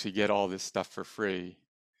can actually get all this stuff for free.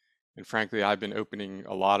 And frankly, I've been opening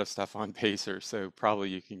a lot of stuff on Pacer, so probably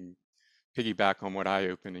you can piggyback on what I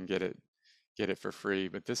open and get it for free.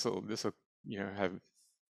 But this will have,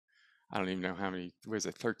 I don't even know how many, was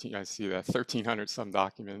it 13? I see that 1,300 some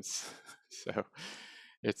documents. So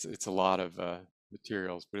it's a lot of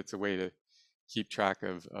materials, but it's a way to keep track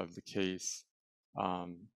of the case.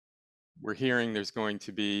 We're hearing there's going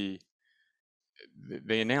to be,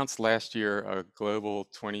 they announced last year a global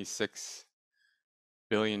 $26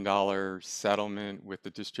 billion settlement with the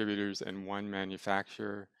distributors and one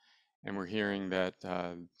manufacturer. And we're hearing that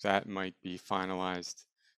that might be finalized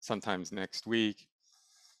sometimes next week.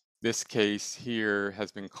 This case here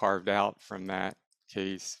has been carved out from that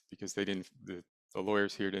case because they didn't, the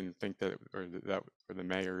lawyers here didn't think that, or the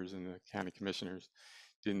mayors and the county commissioners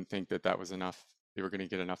didn't think that that was enough. They were going to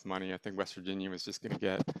get enough money. I think West Virginia was just going to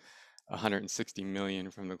get 160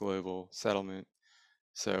 million from the global settlement.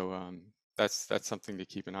 So that's something to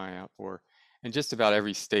keep an eye out for. And just about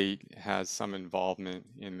every state has some involvement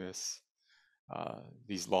in this,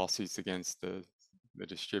 these lawsuits against the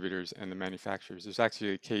distributors and the manufacturers. There's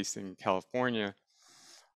actually a case in California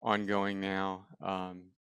ongoing now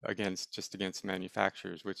against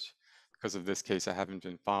manufacturers, which because of this case I haven't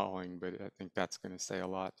been following, but I think that's going to say a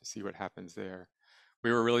lot to see what happens there.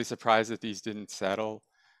 We were really surprised that these didn't settle.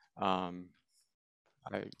 I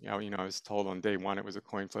was told on day one it was a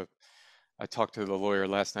coin flip. I talked to the lawyer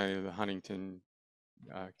last night of the Huntington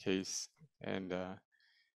case, and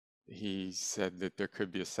he said that there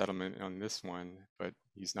could be a settlement on this one, but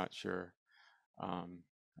he's not sure,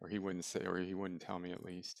 or he wouldn't say, or he wouldn't tell me at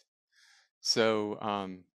least. So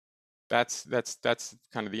that's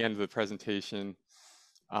kind of the end of the presentation.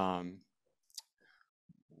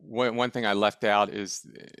 One thing I left out is,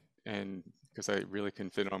 and because I really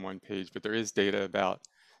couldn't fit it on one page, but there is data about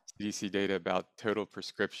CDC data about total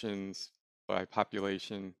prescriptions by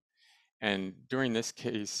population. And during this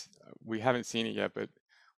case, we haven't seen it yet, but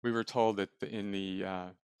we were told that in the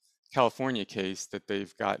California case that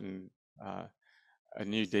they've gotten a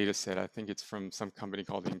new data set. I think it's from some company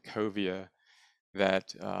called Encovia,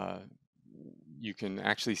 that you can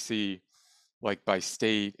actually see, like by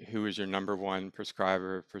state, who is your #1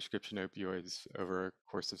 prescriber of prescription opioids over a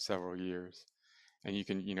course of several years. And you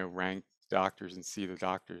can, rank doctors and see the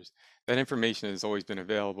doctors. That information has always been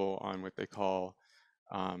available on what they call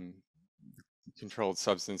controlled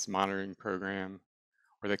substance monitoring program,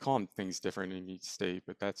 or they call them things different in each state,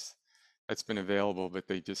 but that's been available, but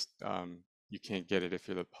they just, you can't get it if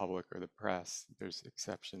you're the public or the press. There's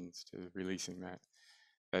exceptions to releasing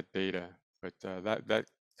that data, but that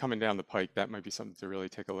coming down the pike, that might be something to really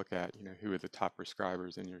take a look at, Mm-hmm. Who are the top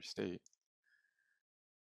prescribers in your state.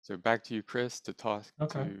 So back to you, Chris, to talk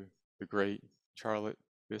to the great Charlotte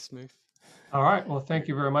bismuth. All right. Well, thank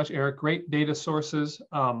you very much, Eric. Great data sources.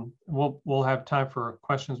 We'll have time for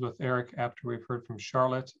questions with Eric after we've heard from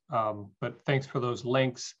Charlotte. But thanks for those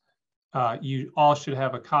links. You all should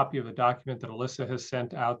have a copy of the document that Alyssa has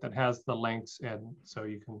sent out that has the links. And so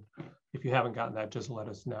you can, if you haven't gotten that, just let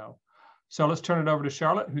us know. So let's turn it over to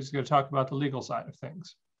Charlotte, who's going to talk about the legal side of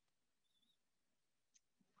things.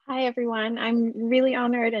 Hi, everyone. I'm really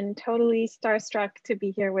honored and totally starstruck to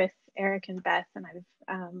be here with Eric and Beth.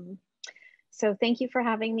 And so thank you for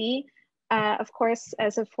having me. Of course,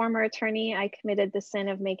 as a former attorney, I committed the sin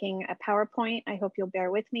of making a PowerPoint. I hope you'll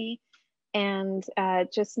bear with me. And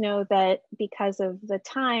just know that because of the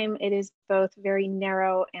time, it is both very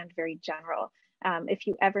narrow and very general. If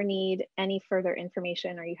you ever need any further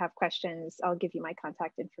information or you have questions, I'll give you my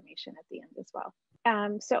contact information at the end as well.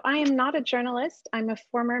 So I am not a journalist. I'm a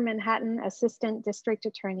former Manhattan assistant district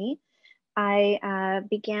attorney. I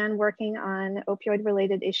began working on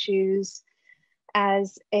opioid-related issues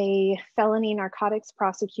as a felony narcotics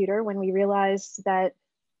prosecutor when we realized that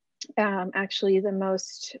actually the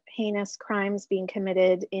most heinous crimes being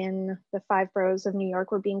committed in the 5 boroughs of New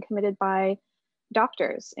York were being committed by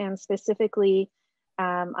doctors. And specifically,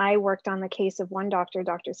 I worked on the case of one doctor,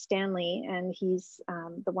 Dr. Stanley, and he's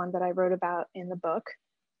the one that I wrote about in the book.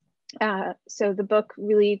 So the book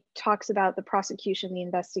really talks about the prosecution, the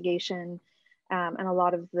investigation, and a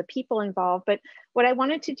lot of the people involved. But what I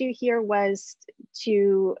wanted to do here was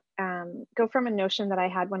to go from a notion that I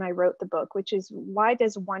had when I wrote the book, which is, why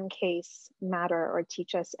does one case matter or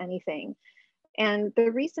teach us anything? And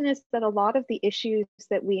the reason is that a lot of the issues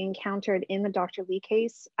that we encountered in the Dr. Lee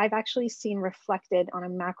case, I've actually seen reflected on a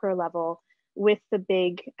macro level with the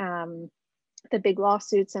big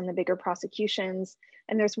lawsuits and the bigger prosecutions.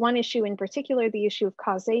 And there's one issue in particular, the issue of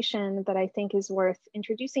causation, that I think is worth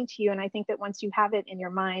introducing to you. And I think that once you have it in your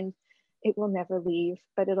mind, it will never leave,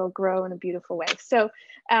 but it'll grow in a beautiful way. So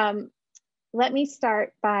let me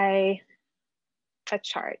start by a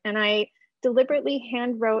chart. And I deliberately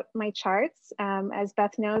hand wrote my charts. As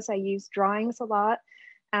Beth knows, I use drawings a lot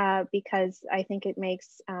because I think it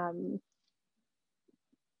makes,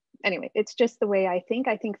 anyway, it's just the way I think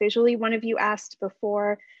visually. One of you asked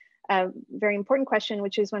before a very important question,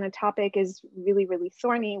 which is, when a topic is really, really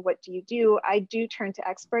thorny, what do you do? I do turn to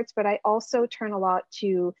experts, but I also turn a lot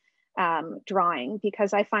to drawing,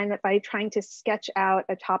 because I find that by trying to sketch out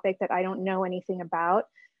a topic that I don't know anything about,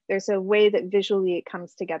 there's a way that visually it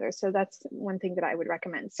comes together. So that's one thing that I would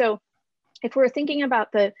recommend. So if we're thinking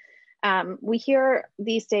about the, we hear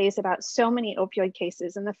these days about so many opioid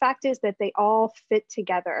cases, and the fact is that they all fit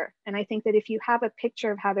together. And I think that if you have a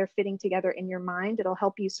picture of how they're fitting together in your mind, it'll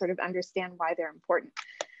help you sort of understand why they're important.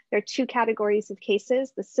 There are 2 categories of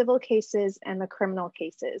cases, the civil cases and the criminal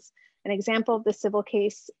cases. An example of a civil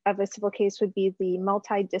case would be the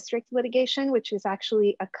multi-district litigation, which is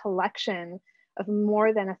actually a collection of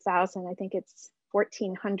more than 1,000, I think it's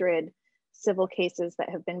 1,400 civil cases that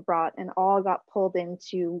have been brought, and all got pulled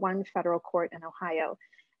into one federal court in Ohio.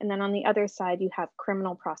 And then on the other side, you have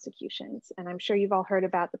criminal prosecutions. And I'm sure you've all heard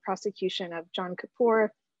about the prosecution of John Kapoor,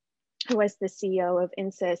 who was the CEO of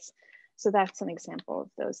INSIS. So that's an example of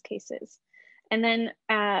those cases. And then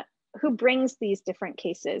who brings these different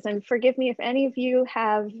cases? And forgive me if any of you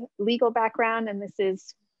have legal background, and this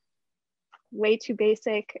is way too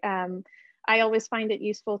basic. I always find it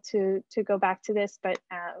useful to go back to this, but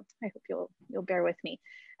I hope you'll bear with me.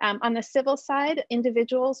 On the civil side,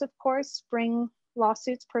 individuals, of course, bring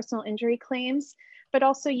lawsuits, personal injury claims, but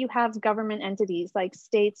also you have government entities like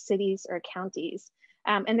states, cities, or counties.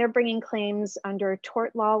 And they're bringing claims under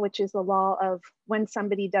tort law, which is the law of when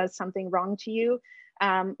somebody does something wrong to you,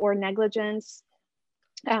 or negligence.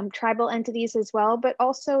 Tribal entities as well, but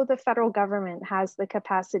also the federal government has the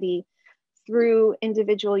capacity through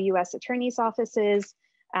individual US attorneys' offices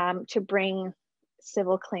to bring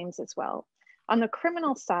civil claims as well. On the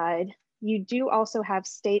criminal side, you do also have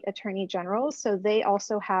state attorney generals, so they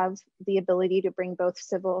also have the ability to bring both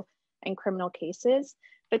civil and criminal cases,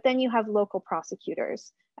 but then you have local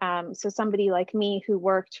prosecutors. So somebody like me who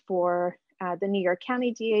worked for the New York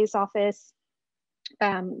County DA's office,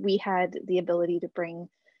 we had the ability to bring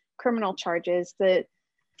criminal charges that,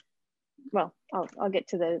 well, I'll get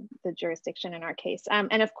to the jurisdiction in our case.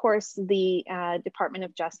 And of course, the Department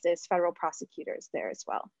of Justice, federal prosecutors there as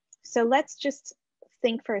well. So let's just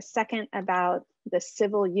think for a second about the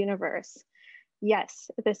civil universe. Yes,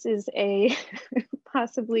 this is a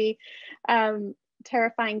possibly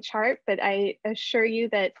terrifying chart, but I assure you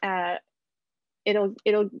that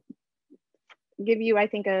it'll give you, I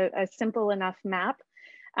think, a simple enough map.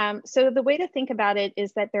 So the way to think about it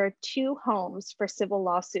is that there are 2 homes for civil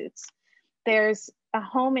lawsuits. There's a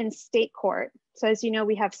home in state court. So as you know,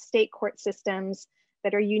 we have state court systems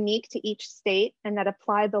that are unique to each state and that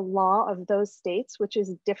apply the law of those states, which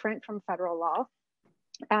is different from federal law.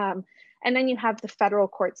 And then you have the federal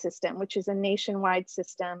court system, which is a nationwide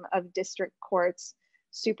system of district courts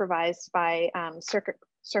supervised by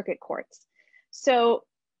circuit courts. So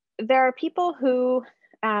there are people who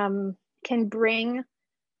can bring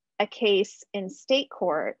a case in state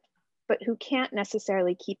court, but who can't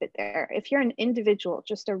necessarily keep it there. If you're an individual,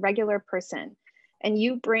 just a regular person, and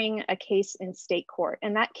you bring a case in state court,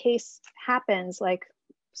 and that case happens, like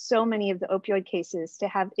so many of the opioid cases, to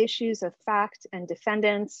have issues of fact and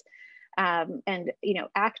defendants and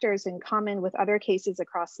actors in common with other cases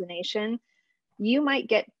across the nation, you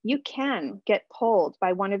can get pulled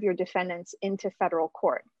by one of your defendants into federal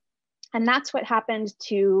court. And that's what happened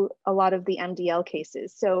to a lot of the MDL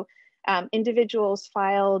cases. So individuals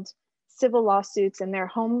filed civil lawsuits in their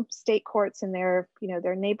home state courts and their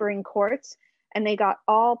neighboring courts, and they got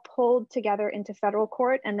all pulled together into federal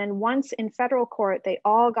court. And then once in federal court, they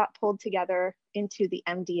all got pulled together into the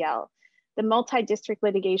MDL. The multi-district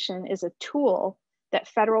litigation is a tool that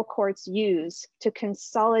federal courts use to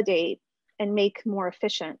consolidate and make more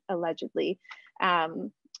efficient, allegedly,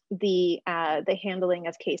 the handling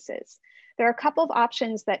of cases. There are a couple of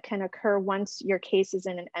options that can occur once your case is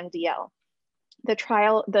in an MDL.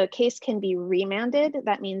 The case can be remanded.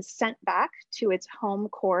 That means sent back to its home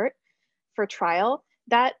court for trial.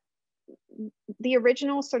 That the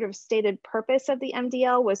original sort of stated purpose of the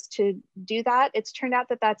MDL was to do that. It's turned out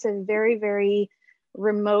that that's a very, very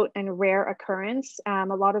remote and rare occurrence. A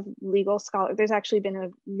lot of legal scholars, there's actually been a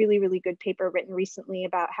really, really good paper written recently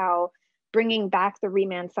about how bringing back the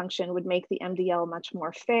remand function would make the MDL much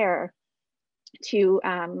more fair to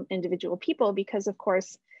individual people, because of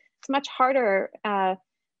course, it's much harder,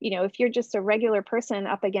 if you're just a regular person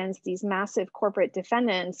up against these massive corporate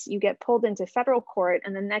defendants, you get pulled into federal court,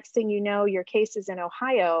 and the next thing you know, your case is in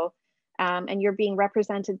Ohio, and you're being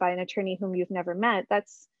represented by an attorney whom you've never met.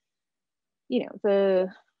 That's,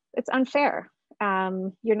 it's unfair.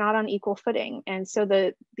 You're not on equal footing. And so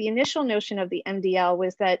the initial notion of the MDL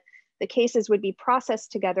was that the cases would be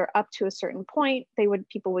processed together up to a certain point.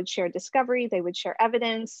 People would share discovery, they would share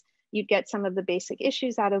evidence, you'd get some of the basic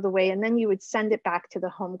issues out of the way, and then you would send it back to the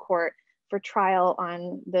home court for trial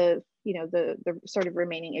on the sort of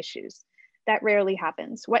remaining issues. That rarely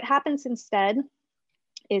happens. What happens instead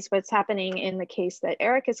is what's happening in the case that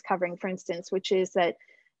Eric is covering, for instance, which is that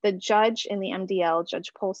the judge in the MDL,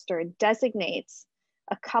 Judge Polster, designates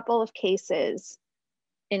a couple of cases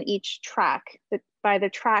in each track. By the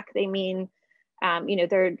track, they mean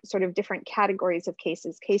there are sort of different categories of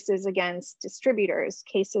cases against distributors,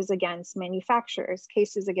 cases against manufacturers,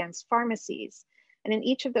 cases against pharmacies. And in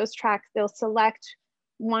each of those tracks, they'll select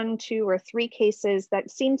 1, 2, or 3 cases that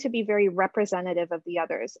seem to be very representative of the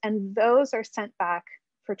others. And those are sent back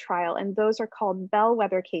for trial. And those are called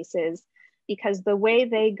bellwether cases, because the way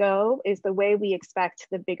they go is the way we expect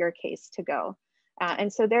the bigger case to go.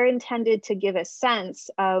 And so they're intended to give a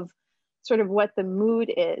sense of sort of what the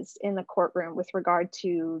mood is in the courtroom with regard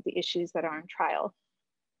to the issues that are on trial.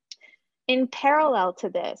 In parallel to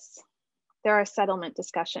this, there are settlement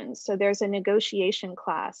discussions. So there's a negotiation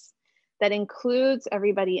class that includes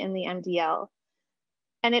everybody in the MDL,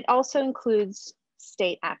 and it also includes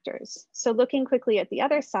state actors. So looking quickly at the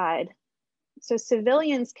other side, so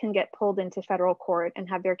civilians can get pulled into federal court and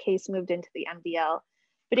have their case moved into the MDL.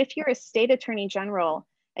 But if you're a state attorney general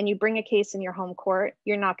and you bring a case in your home court,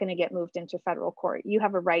 you're not going to get moved into federal court. You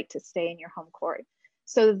have a right to stay in your home court.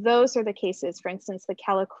 So those are the cases, for instance, the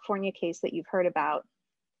California case that you've heard about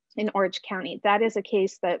in Orange County. That is a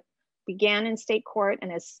case that began in state court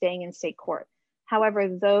and is staying in state court. However,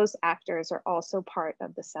 those actors are also part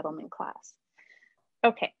of the settlement class.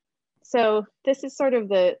 Okay, so this is sort of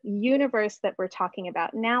the universe that we're talking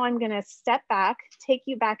about. Now I'm going to step back, take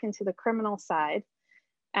you back into the criminal side,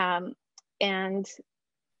 and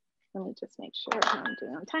let me just make sure I'm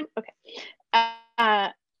doing on time. Okay.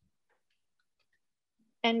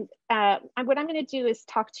 What I'm going to do is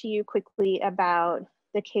talk to you quickly about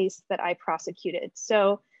the case that I prosecuted.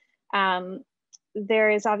 So there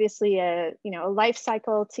is obviously a life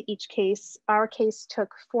cycle to each case. Our case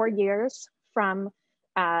took 4 years from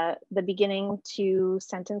the beginning to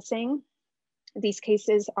sentencing. These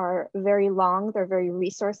cases are very long. They're very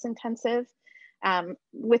resource intensive.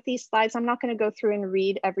 With these slides, I'm not going to go through and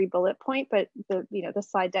read every bullet point, but the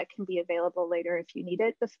slide deck can be available later if you need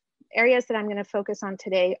it. The areas that I'm going to focus on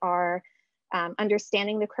today are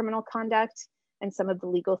understanding the criminal conduct and some of the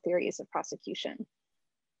legal theories of prosecution.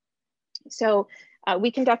 So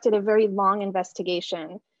we conducted a very long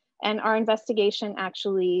investigation. And our investigation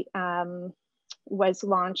actually was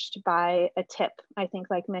launched by a tip, I think,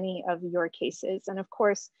 like many of your cases. And of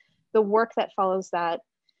course, the work that follows that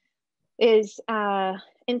is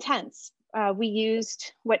intense. We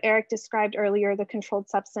used what Eric described earlier, the controlled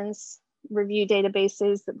substance review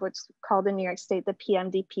databases, what's called in New York State the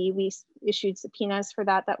PMDP. We issued subpoenas for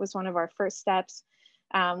that. That was one of our first steps.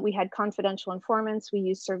 We had confidential informants. We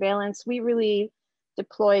used surveillance. We really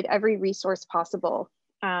deployed every resource possible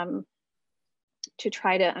to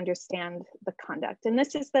try to understand the conduct. And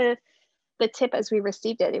this is the tip as we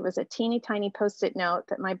received it. It was a teeny tiny Post-it note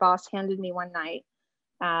that my boss handed me one night.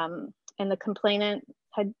 And the complainant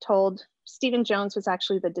had told, Stephen Jones was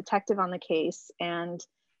actually the detective on the case, and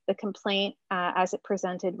the complaint as it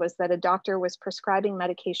presented was that a doctor was prescribing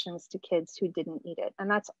medications to kids who didn't need it. And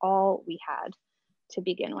that's all we had to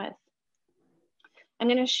begin with. I'm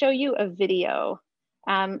going to show you a video.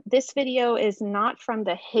 This video is not from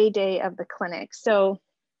the heyday of the clinic. So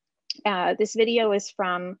this video is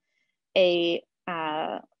from a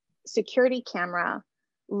security camera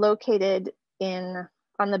located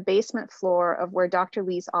on the basement floor of where Dr.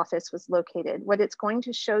 Lee's office was located. What it's going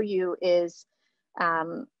to show you is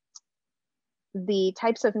the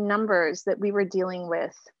types of numbers that we were dealing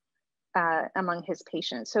with among his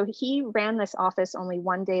patients. So he ran this office only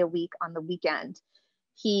one day a week on the weekend.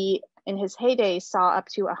 He, in his heyday, saw up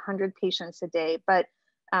to 100 patients a day. But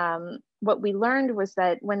what we learned was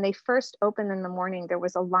that when they first opened in the morning, there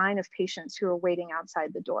was a line of patients who were waiting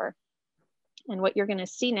outside the door. And what you're going to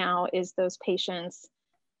see now is those patients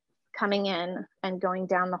coming in and going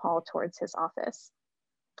down the hall towards his office.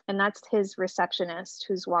 And that's his receptionist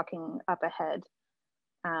who's walking up ahead,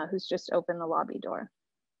 who's just opened the lobby door.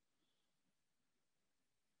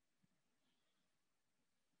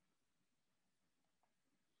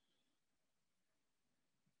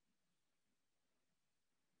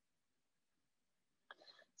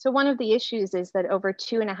 So one of the issues is that over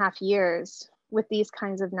 2.5 years with these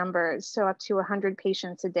kinds of numbers, so up to 100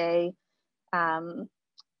 patients a day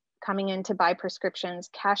coming in to buy prescriptions,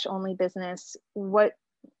 cash only business, what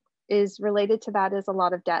is related to that is a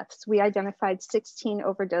lot of deaths. We identified 16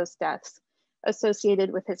 overdose deaths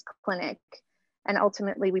associated with his clinic. And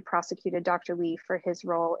ultimately we prosecuted Dr. Lee for his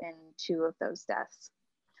role in 2 of those deaths.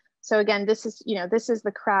 So again, this is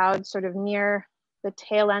the crowd sort of near the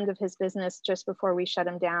tail end of his business just before we shut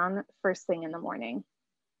him down, first thing in the morning.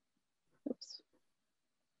 Oops.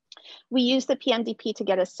 We used the PMDP to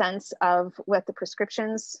get a sense of what the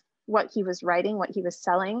prescriptions, what he was writing, what he was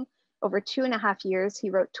selling. Over 2.5 years,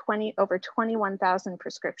 he wrote over 21,000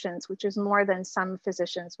 prescriptions, which is more than some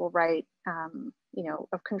physicians will write,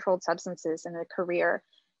 of controlled substances in a career.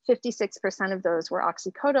 56% of those were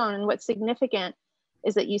oxycodone. And what's significant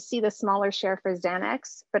is that you see the smaller share for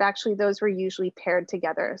Xanax, but actually those were usually paired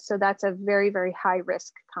together. So that's a very, very high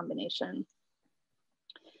risk combination.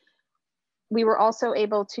 We were also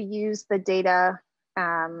able to use the data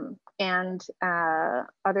and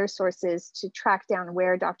other sources to track down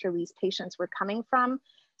where Dr. Lee's patients were coming from.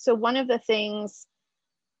 So one of the things,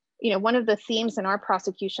 one of the themes in our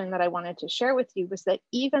prosecution that I wanted to share with you was that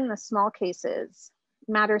even the small cases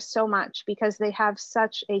matter so much because they have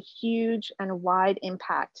such a huge and wide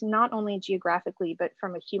impact, not only geographically, but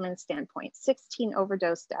from a human standpoint. 16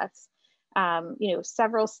 overdose deaths,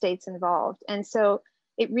 several states involved. And so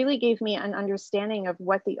it really gave me an understanding of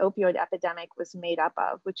what the opioid epidemic was made up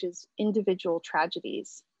of, which is individual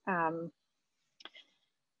tragedies.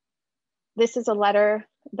 This is a letter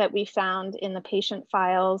that we found in the patient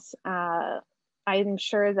files. I'm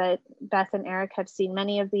sure that Beth and Eric have seen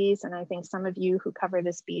many of these, and I think some of you who cover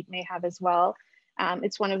this beat may have as well.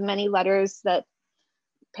 It's one of many letters that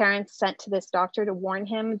parents sent to this doctor to warn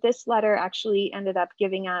him. This letter actually ended up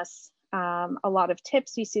giving us a lot of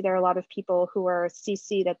tips. You see there are a lot of people who are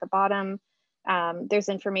CC'd at the bottom. There's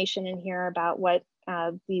information in here about what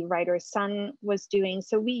the writer's son was doing.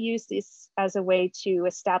 So we use this as a way to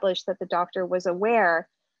establish that the doctor was aware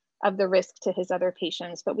of the risk to his other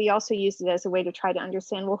patients, but we also used it as a way to try to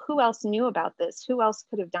understand, well, who else knew about this? Who else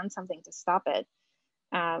could have done something to stop it?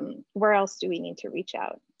 Where else do we need to reach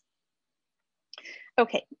out?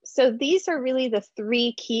 Okay, so these are really the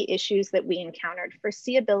 3 key issues that we encountered: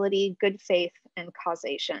 foreseeability, good faith, and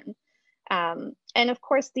causation. And of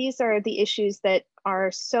course, these are the issues that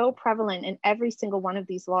are so prevalent in every single one of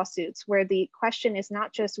these lawsuits, where the question is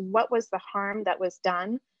not just what was the harm that was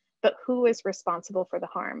done, but who is responsible for the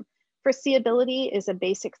harm. Foreseeability is a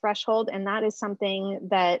basic threshold, and that is something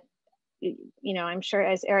that, I'm sure,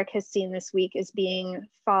 as Eric has seen this week, is being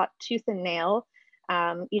fought tooth and nail.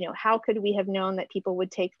 How could we have known that people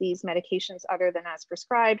would take these medications other than as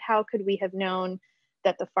prescribed? How could we have known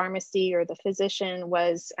that the pharmacy or the physician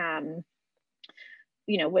was,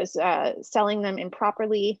 selling them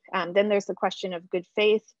improperly. Then there's the question of good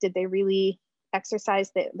faith. Did they really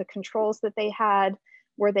exercise the controls that they had?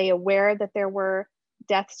 Were they aware that there were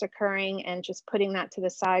deaths occurring and just putting that to the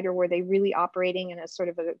side, or were they really operating in a sort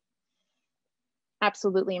of a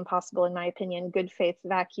absolutely impossible, in my opinion, good faith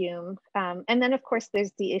vacuum? And then of course,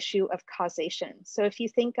 there's the issue of causation. So if you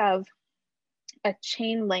think of a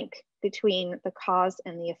chain link between the cause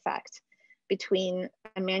and the effect, between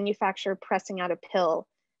a manufacturer pressing out a pill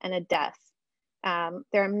and a death,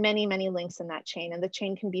 there are many, many links in that chain, and the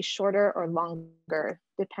chain can be shorter or longer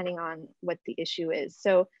depending on what the issue is.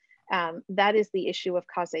 So that is the issue of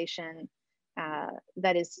causation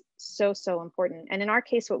that is so, so important. And in our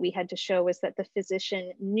case, what we had to show was that the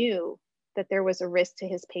physician knew that there was a risk to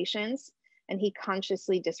his patients, and he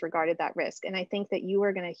consciously disregarded that risk. And I think that you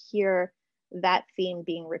are going to hear that theme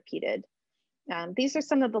being repeated. These are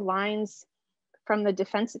some of the lines from the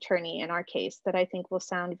defense attorney in our case that I think will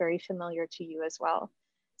sound very familiar to you as well.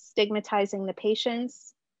 Stigmatizing the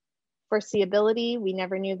patients, foreseeability, we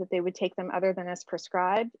never knew that they would take them other than as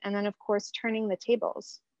prescribed. And then of course, turning the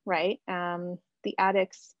tables, right? The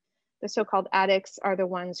addicts, the so-called addicts, are the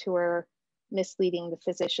ones who are misleading the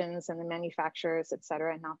physicians and the manufacturers, et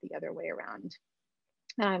cetera, and not the other way around.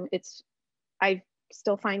 I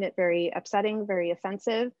still find it very upsetting, very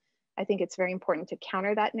offensive. I think it's very important to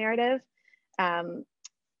counter that narrative.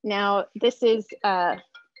 Now, this is,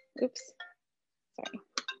 oops, sorry.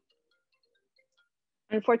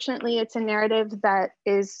 Unfortunately, it's a narrative that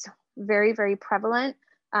is very, very prevalent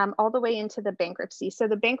all the way into the bankruptcy. So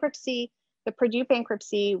the Purdue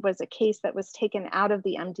bankruptcy was a case that was taken out of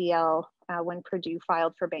the MDL when Purdue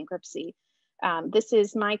filed for bankruptcy. This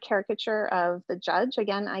is my caricature of the judge.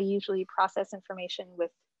 Again, I usually process information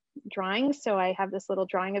with drawings. So I have this little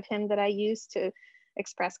drawing of him that I use to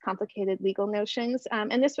express complicated legal notions.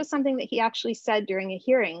 And this was something that he actually said during a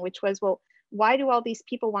hearing, which was, well, why do all these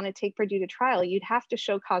people want to take Purdue to trial? You'd have to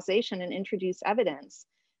show causation and introduce evidence,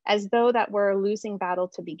 as though that were a losing battle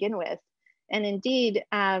to begin with. And indeed,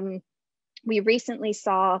 we recently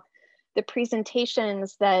saw the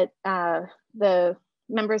presentations that the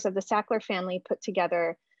members of the Sackler family put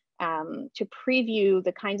together to preview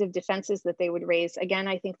the kinds of defenses that they would raise. Again,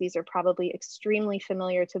 I think these are probably extremely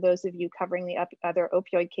familiar to those of you covering the other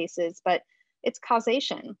opioid cases, but it's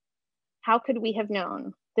causation. How could we have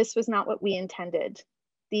known? This was not what we intended.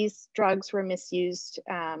 These drugs were misused.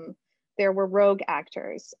 There were rogue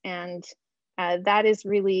actors, and that is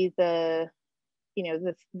really the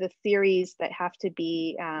theories that have to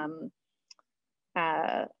be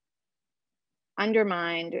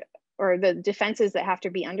undermined, or the defenses that have to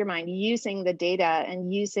be undermined, using the data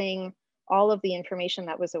and using all of the information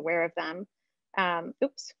that was aware of them.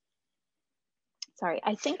 Oops, sorry,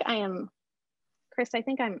 I think I am, Chris, I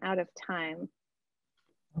think I'm out of time.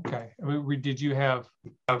 Okay, did you have,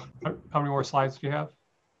 how many more slides do you have?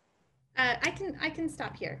 I can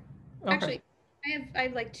stop here. Okay. Actually, I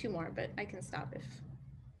have like 2 more, but I can stop if.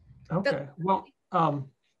 Okay, well,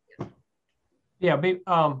 yeah,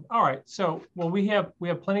 all right. So, well, we have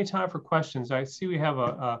plenty of time for questions. I see we have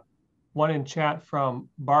a one in chat from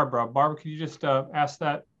Barbara. Barbara, could you just ask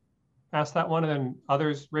that one, and then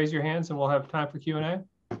others raise your hands, and we'll have time for Q&A.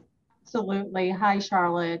 Absolutely. Hi,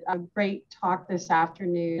 Charlotte. A great talk this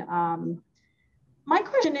afternoon. My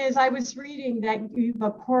question is, I was reading that you have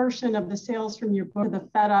a portion of the sales from your book, the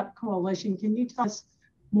Fed Up Coalition. Can you tell us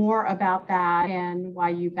more about that and why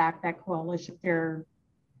you back that coalition they're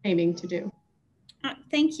aiming to do?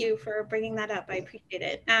 Thank you for bringing that up. I appreciate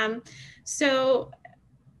it.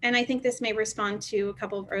 And I think this may respond to a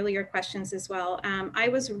couple of earlier questions as well. I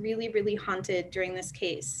was really, really haunted during this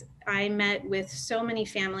case. I met with so many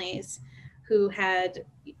families who had,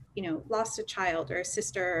 lost a child or a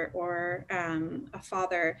sister or a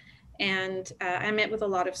father. And I met with a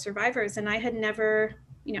lot of survivors, and I had never,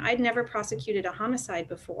 I'd never prosecuted a homicide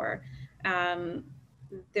before.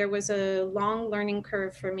 There was a long learning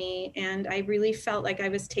curve for me, and I really felt like I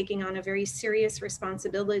was taking on a very serious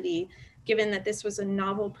responsibility, given that this was a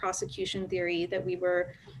novel prosecution theory, that we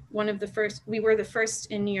were the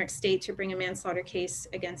first in New York State to bring a manslaughter case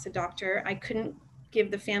against a doctor. I couldn't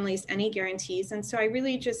give the families any guarantees. And so I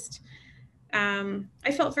really just,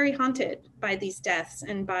 I felt very haunted by these deaths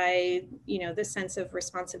and by, the sense of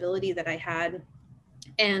responsibility that I had.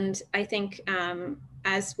 And I think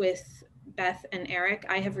as with Beth and Eric,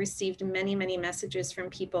 I have received many, many messages from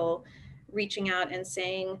people reaching out and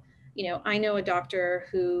saying, I know a doctor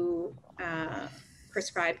who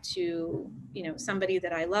prescribed to, you know, somebody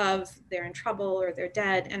that I love, they're in trouble or they're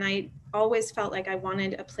dead. And I always felt like I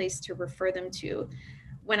wanted a place to refer them to.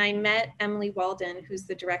 When I met Emily Walden, who's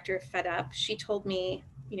the director of Fed Up, she told me,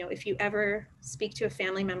 you know, if you ever speak to a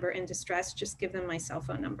family member in distress, just give them my cell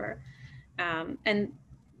phone number. And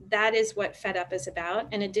that is what Fed Up is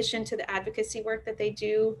about. In addition to the advocacy work that they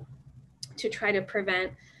do to try to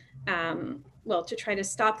prevent, well, to try to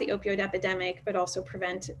stop the opioid epidemic, but also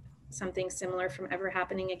prevent something similar from ever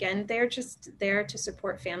happening again. They're just there to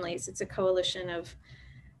support families. It's a coalition of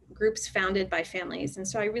groups founded by families. And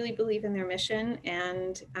so I really believe in their mission.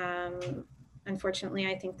 And unfortunately,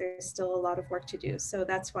 I think there's still a lot of work to do. So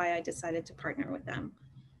that's why I decided to partner with them.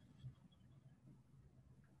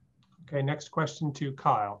 Okay, next question to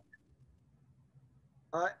Kyle.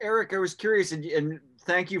 Eric, I was curious, and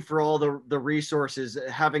thank you for all the resources.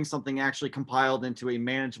 Having something actually compiled into a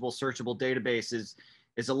manageable, searchable database is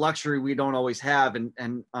a luxury we don't always have.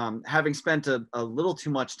 And having spent a little too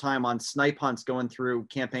much time on snipe hunts going through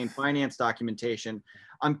campaign finance documentation,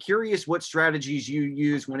 I'm curious what strategies you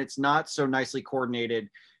use when it's not so nicely coordinated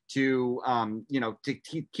to, you know, to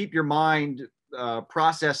keep your mind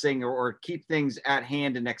processing or keep things at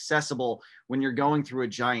hand and accessible when you're going through a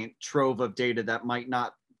giant trove of data that might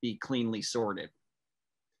not be cleanly sorted.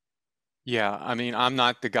 Yeah, I mean, I'm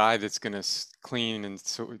not the guy that's going to clean and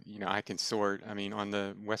sort, you know, I can sort. I mean, on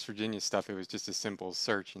the West Virginia stuff, it was just a simple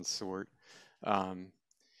search and sort.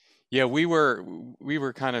 Yeah, we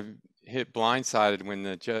were kind of hit blindsided when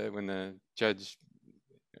the judge,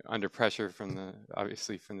 under pressure from the,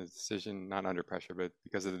 obviously from the decision, not under pressure, but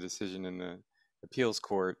because of the decision in the appeals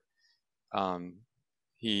court,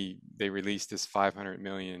 they released this 500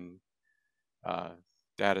 million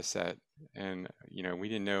data set, and you know, we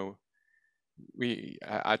didn't know.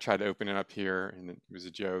 I tried to open it up here, and it was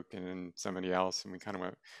a joke, and then somebody else, and we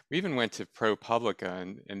even went to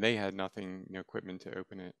ProPublica, and they had nothing, no equipment to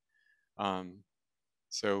open it. I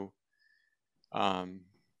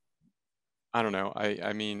don't know.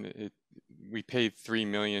 I mean, we paid $3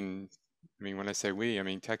 million. I mean, when I say we, I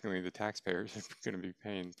mean technically the taxpayers are going to be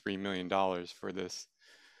paying $3 million for this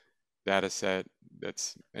data set.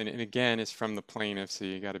 And again, it's from the plaintiff, so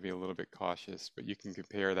you got to be a little bit cautious. But you can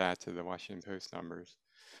compare that to the Washington Post numbers.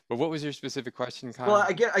 But what was your specific question, Kyle? Well,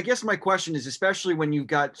 I guess my question is, especially when you've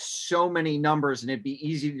got so many numbers, and it'd be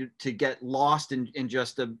easy to get lost in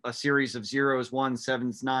just a series of zeros, ones,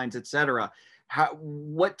 sevens, nines, etc.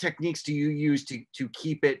 What techniques do you use to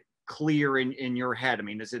keep it clear in your head? I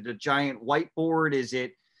mean, is it a giant whiteboard? Is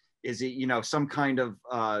it you know, some kind of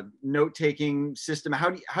note-taking system?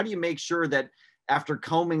 How do you make sure that after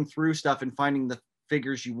combing through stuff and finding the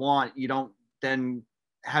figures you want, you don't then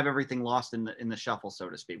have everything lost in the shuffle, so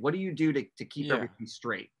to speak? What do you do to keep everything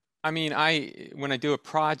straight? I mean, when I do a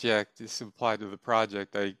project, this applied to the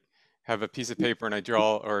project, I have a piece of paper and I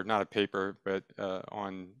draw, or not a paper, but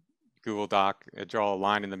on Google Doc, I draw a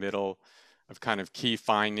line in the middle of kind of key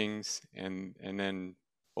findings, and then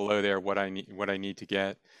below there what I need to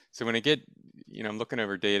get. So when I get, you know, I'm looking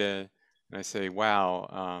over data and I say,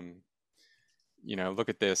 wow, you know, look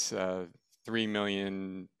at this, 3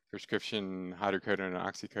 million prescription hydrocodone and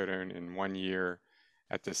oxycodone in 1 year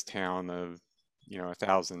at this town of, you know,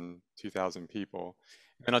 1,000, 2,000 people.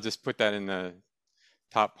 And I'll just put that in the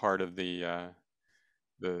top part of the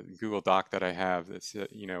Google Doc that I have. That's,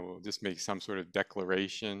 you know, we'll just make some sort of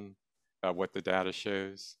declaration about what the data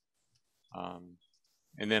shows.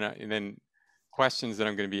 And then questions that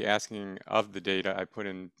I'm going to be asking of the data, I put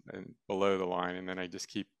in below the line, and then I just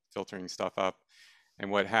keep filtering stuff up.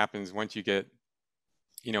 And what happens once you get,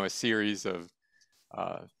 you know, a series of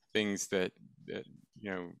things that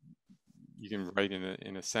you know you can write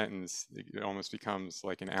in a sentence, it almost becomes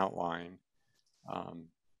like an outline.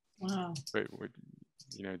 Wow. But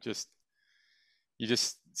you know, you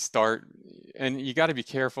just start, and you got to be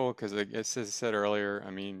careful because, as I said earlier,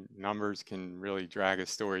 I mean, numbers can really drag a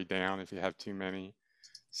story down if you have too many.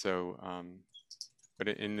 So, but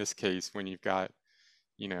in this case, when you've got,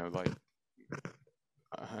 you know, like,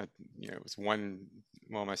 you know, it was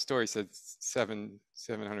well, my story said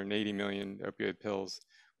 780 million opioid pills.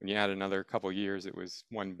 When you add another couple years, it was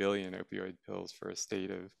 1 billion opioid pills for a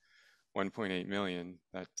state of 1.8 million.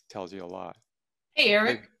 That tells you a lot. Hey,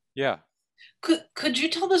 Eric. Yeah. Could you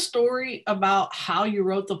tell the story about how you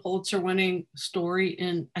wrote the Pulitzer-winning story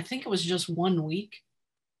in, I think it was just 1 week?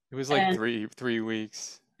 It was like three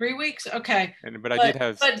weeks. 3 weeks, okay. But I did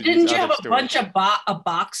have. But didn't you have a bunch of a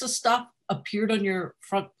box of stuff appeared on your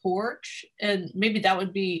front porch? And maybe that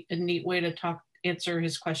would be a neat way to answer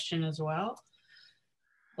his question as well.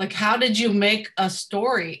 Like, how did you make a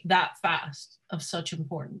story that fast of such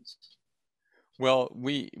importance? Well,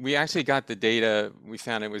 we actually got the data. We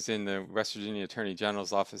found it was in the West Virginia Attorney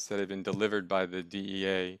General's office that had been delivered by the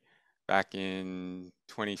DEA back in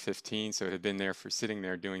 2015. So it had been there sitting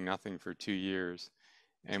there doing nothing for 2 years.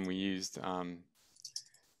 And we used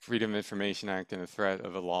Freedom of Information Act and the threat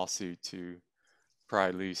of a lawsuit to pry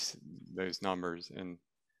loose those numbers. And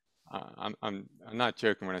I'm not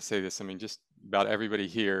joking when I say this. I mean, just about everybody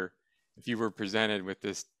here, if you were presented with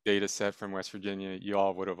this data set from West Virginia, you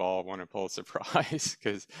all would have all won a Pulitzer Prize,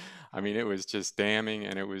 because I mean, it was just damning,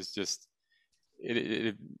 and it was just,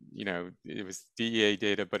 it was DEA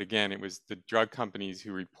data, but again, it was the drug companies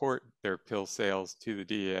who report their pill sales to the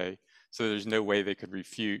DEA, so there's no way they could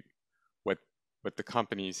refute what the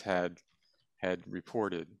companies had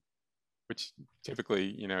reported, which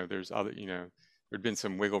typically, there's other, there'd been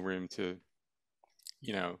some wiggle room to,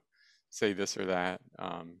 say this or that.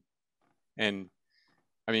 And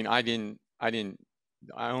I mean, I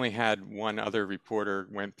only had one other reporter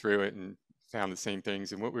went through it and found the same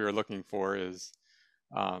things. And what we were looking for is,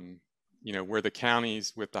 were the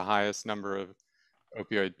counties with the highest number of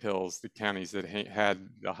opioid pills, the counties that had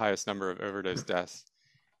the highest number of overdose deaths.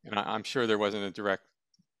 And I'm sure there wasn't a direct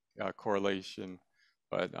correlation,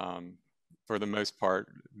 but for the most part,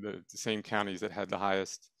 the same counties that had the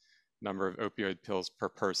highest number of opioid pills per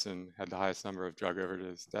person had the highest number of drug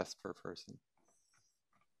overdose deaths per person.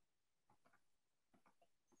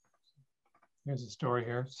 Here's a story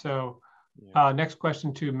here. So next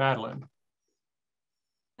question to Madeline.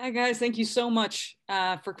 Hi guys, thank you so much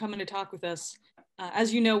for coming to talk with us.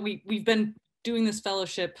 As you know, we've been doing this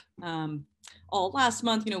fellowship all last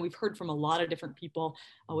month. We've heard from a lot of different people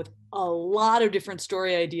with a lot of different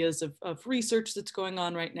story ideas of research that's going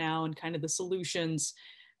on right now and kind of the solutions.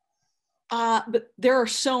 But there are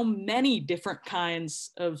so many different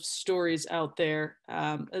kinds of stories out there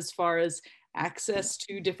as far as access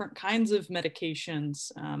to different kinds of medications,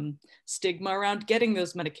 stigma around getting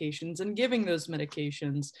those medications and giving those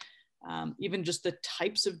medications, even just the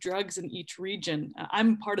types of drugs in each region.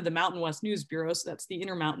 I'm part of the Mountain West News Bureau, so that's the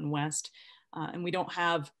Intermountain West, and we don't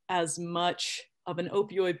have as much of an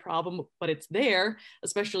opioid problem, but it's there,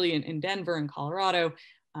 especially in Denver and Colorado.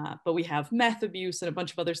 But we have meth abuse and a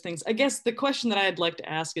bunch of other things. I guess the question that I'd like to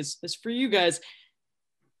ask is for you guys,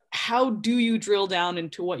 how do you drill down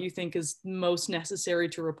into what you think is most necessary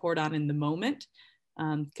to report on in the moment?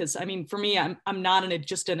 Because I mean, for me, I'm not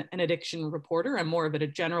just an addiction reporter. I'm more of a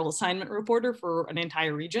general assignment reporter for an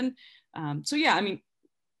entire region. So yeah, I mean,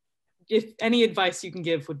 if any advice you can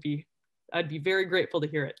give I'd be very grateful to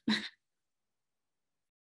hear it.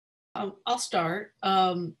 I'll start.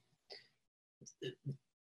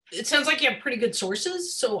 It sounds like you have pretty good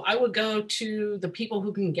sources. So I would go to the people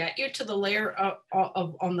who can get you to the layer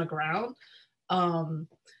of on the ground.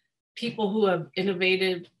 People who have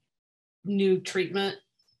innovated new treatment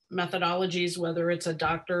methodologies, whether it's a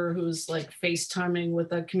doctor who's like FaceTiming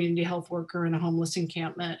with a community health worker in a homeless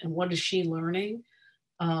encampment, and what is she learning?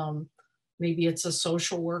 Maybe it's a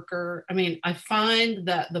social worker. I mean, I find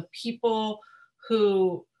that the people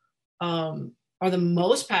who are the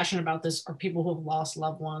most passionate about this are people who have lost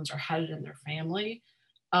loved ones or had it in their family.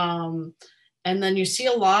 And then you see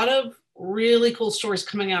a lot of really cool stories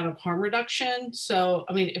coming out of harm reduction. So,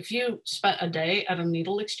 I mean, if you spent a day at a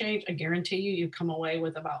needle exchange, I guarantee you come away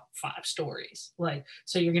with about 5 stories.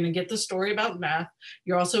 So you're gonna get the story about meth.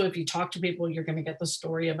 You're also, if you talk to people, you're gonna get the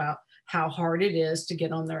story about how hard it is to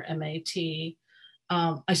get on their MAT.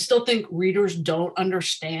 I still think readers don't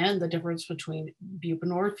understand the difference between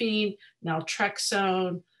buprenorphine,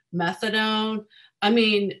 naltrexone, methadone. I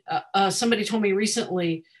mean, somebody told me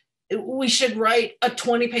recently, we should write a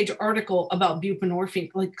 20-page article about buprenorphine,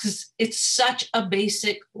 because it's such a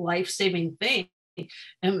basic life-saving thing.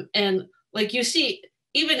 And like you see,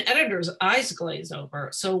 even editors' eyes glaze over.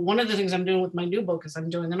 So one of the things I'm doing with my new book is I'm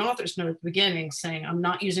doing an author's note at the beginning saying I'm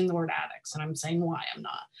not using the word addicts, and I'm saying why I'm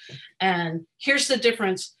not. And here's the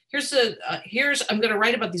difference. I'm going to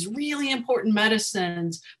write about these really important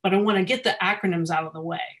medicines, but I want to get the acronyms out of the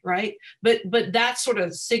way, right? But that sort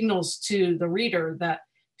of signals to the reader that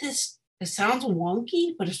it sounds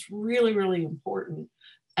wonky, but it's really, really important.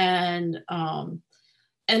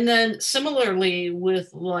 And then similarly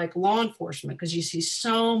with like law enforcement, because you see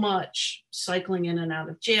so much cycling in and out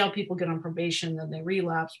of jail, people get on probation, then they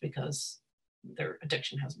relapse because their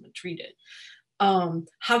addiction hasn't been treated.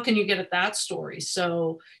 How can you get at that story?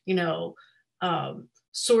 So,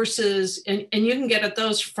 sources, and you can get at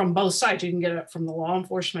those from both sides. You can get it from the law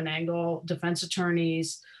enforcement angle, defense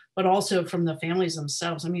attorneys, but also from the families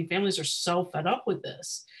themselves. I mean, families are so fed up with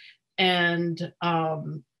this. And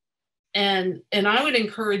And I would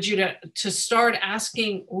encourage you to start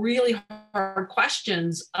asking really hard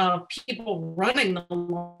questions of people running the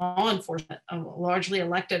law enforcement, largely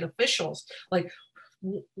elected officials. Like,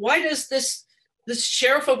 why does this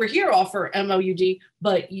sheriff over here offer MOUD,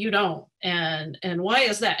 but you don't? And why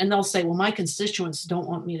is that? And they'll say, well, my constituents don't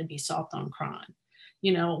want me to be soft on crime.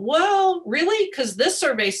 You know, well, really? Because this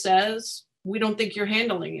survey says we don't think you're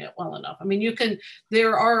handling it well enough. I mean,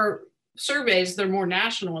 there are surveys, they're more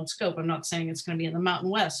national in scope. I'm not saying it's going to be in the Mountain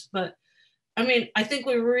West, but I mean, I think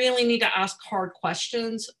we really need to ask hard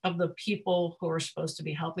questions of the people who are supposed to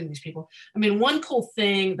be helping these people. I mean, one cool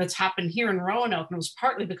thing that's happened here in Roanoke, and it was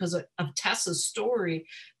partly because of Tessa's story,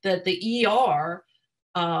 that the ER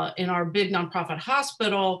in our big nonprofit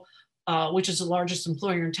hospital, which is the largest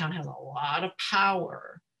employer in town, has a lot of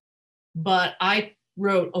power. But I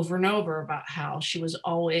wrote over and over about how she was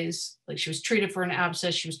always, like, she was treated for an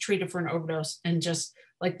abscess, she was treated for an overdose, and just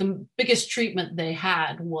like the biggest treatment they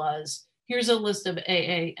had was, here's a list of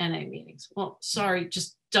AA/NA meetings. Well, sorry,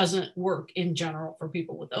 just doesn't work in general for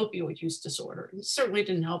people with opioid use disorder. It certainly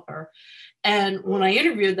didn't help her. And when I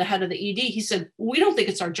interviewed the head of the ED, he said, we don't think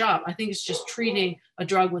it's our job. I think it's just treating a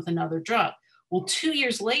drug with another drug. Well, 2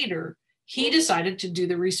 years later, he decided to do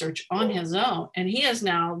the research on his own. And he is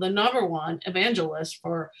now the #1 evangelist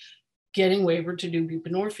for getting waiver to do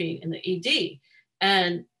buprenorphine in the ED.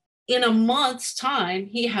 And in a month's time,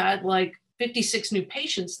 he had like 56 new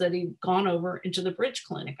patients that he'd gone over into the Bridge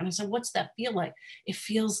Clinic. And I said, what's that feel like? It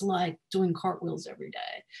feels like doing cartwheels every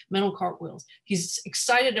day, mental cartwheels. He's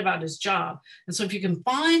excited about his job. And so if you can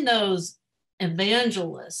find those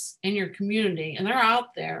evangelists in your community, and they're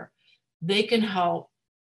out there, they can help.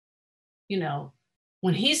 You know,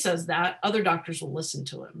 when he says that, other doctors will listen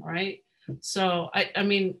to him, right? So I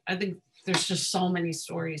mean, I think there's just so many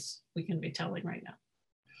stories we can be telling right now.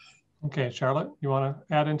 Okay, Charlotte, you want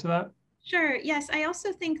to add into that? Sure. Yes, I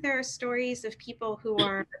also think there are stories of people who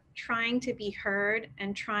are trying to be heard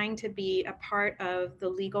and trying to be a part of the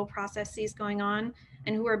legal processes going on,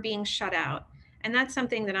 and who are being shut out. And that's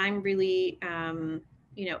something that I'm really,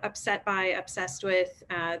 upset by, obsessed with,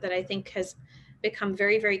 that I think has become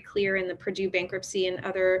very, very clear in the Purdue bankruptcy and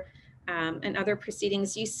other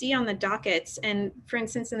proceedings. You see on the dockets, and for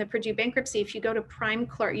instance, in the Purdue bankruptcy, if you go to prime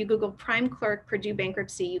clerk, you Google prime clerk Purdue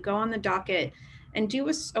bankruptcy, you go on the docket and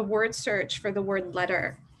do a word search for the word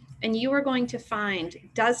letter, and you are going to find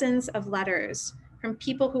dozens of letters from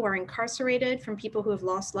people who are incarcerated, from people who have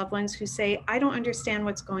lost loved ones, who say, I don't understand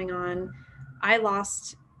what's going on. I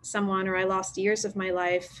lost someone, or I lost years of my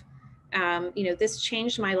life. This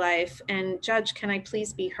changed my life, and judge, can I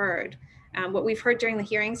please be heard? What we've heard during the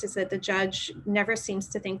hearings is that the judge never seems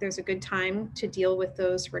to think there's a good time to deal with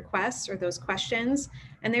those requests or those questions,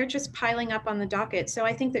 and they're just piling up on the docket. So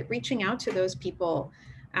I think that reaching out to those people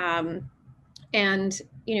and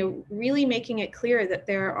really making it clear that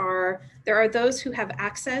there are those who have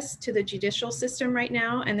access to the judicial system right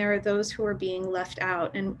now, and there are those who are being left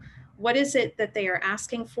out. And what is it that they are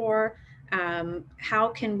asking for? How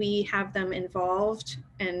can we have them involved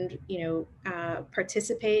and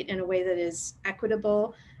participate in a way that is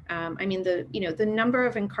equitable? The number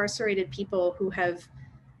of incarcerated people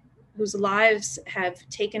whose lives have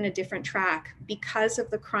taken a different track because of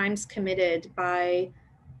the crimes committed by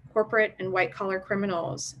corporate and white collar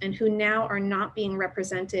criminals, and who now are not being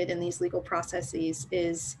represented in these legal processes,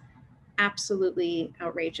 is absolutely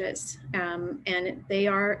outrageous. And they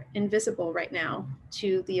are invisible right now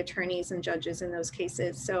to the attorneys and judges in those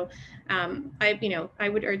cases. So I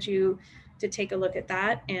would urge you to take a look at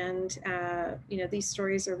that. And these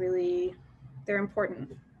stories are really, they're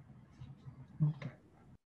important. Okay.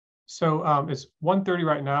 So it's 1:30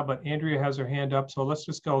 right now, but Andrea has her hand up. So let's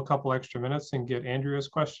just go a couple extra minutes and get Andrea's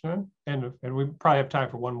question in. And we probably have time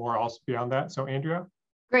for one more also beyond that. So Andrea.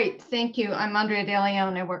 Great, thank you. I'm Andrea De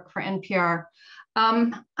Leon. I work for NPR.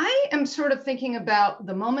 I am sort of thinking about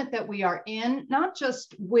the moment that we are in, not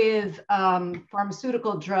just with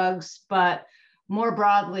pharmaceutical drugs, but more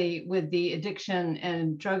broadly with the addiction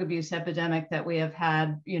and drug abuse epidemic that we have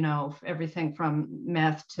had, everything from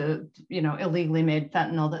meth to, illegally made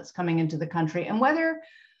fentanyl that's coming into the country, and whether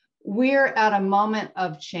we're at a moment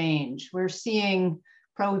of change. We're seeing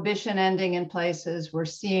prohibition ending in places. We're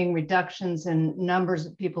seeing reductions in numbers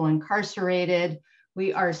of people incarcerated.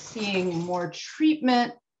 We are seeing more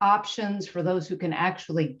treatment options for those who can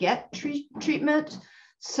actually get treatment.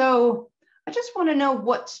 So I just want to know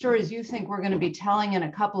what stories you think we're going to be telling in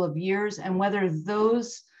a couple of years, and whether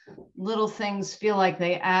those little things feel like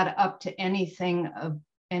they add up to anything of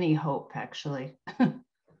any hope, actually.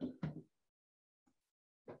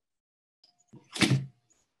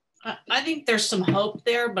 I think there's some hope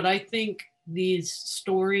there, but I think these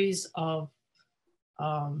stories of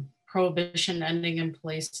prohibition ending in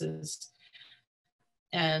places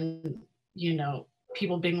and, you know,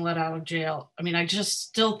 people being let out of jail. I mean, I just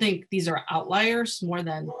still think these are outliers more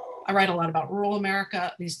than, I write a lot about rural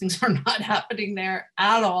America. These things are not happening there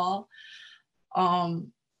at all.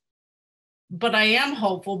 But I am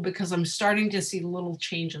hopeful because I'm starting to see little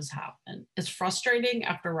changes happen. It's frustrating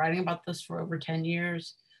after writing about this for over 10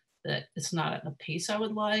 years that it's not at the pace I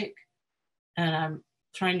would like. And I'm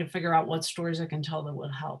trying to figure out what stories I can tell that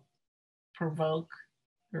would help provoke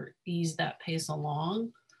or ease that pace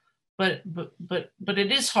along. But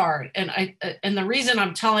it is hard. And the reason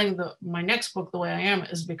I'm telling my next book the way I am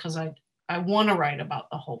is because I want to write about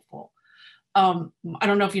the hopeful. I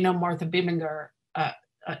don't know if you know Martha Bibinger.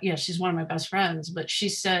 Yeah, she's one of my best friends, but she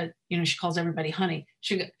said, you know, she calls everybody honey.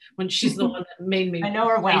 When she's the one that made me. I know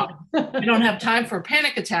her well. I don't have time for a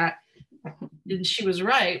panic attack. And she was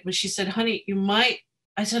right, but she said, honey, you might,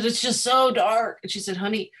 I said, it's just so dark. And she said,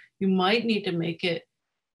 honey, you might need to make it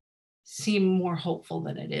seem more hopeful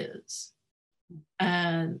than it is.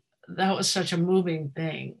 And that was such a moving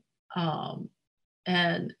thing.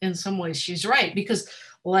 And in some ways she's right, because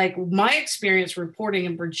like my experience reporting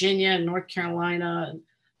in Virginia and North Carolina and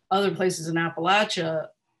other places in Appalachia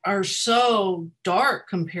are so dark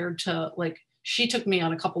compared to, like, she took me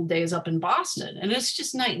on a couple days up in Boston and it's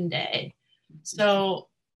just night and day. So,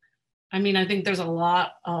 I mean, I think there's a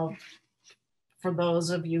lot of, for those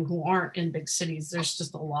of you who aren't in big cities, there's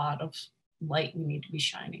just a lot of light we need to be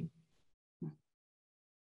shining.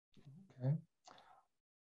 Okay.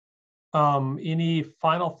 Any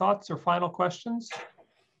final thoughts or final questions?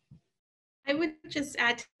 I would just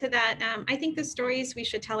add to that. I think the stories we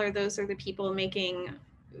should tell are those are the people making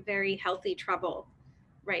very healthy trouble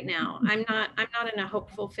right now. I'm not in a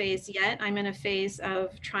hopeful phase yet. I'm in a phase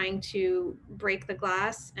of trying to break the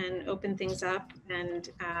glass and open things up and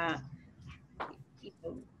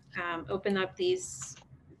open up these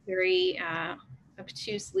very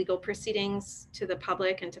obtuse legal proceedings to the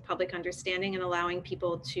public and to public understanding and allowing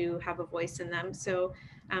people to have a voice in them. So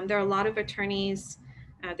there are a lot of attorneys.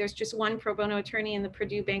 There's just one pro bono attorney in the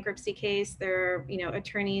Purdue bankruptcy case. There are, you know,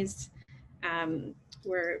 attorneys who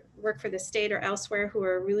work for the state or elsewhere who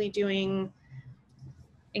are really doing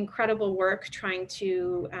incredible work trying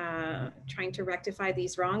to rectify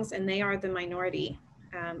these wrongs, and they are the minority,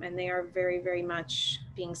 and they are very, very much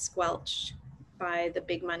being squelched by the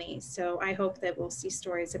big money. So I hope that we'll see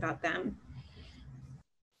stories about them.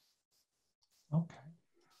 Okay.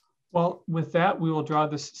 Well, with that, we will draw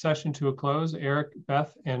this session to a close. Eric,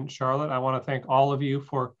 Beth, and Charlotte, I want to thank all of you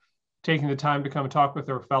for taking the time to come and talk with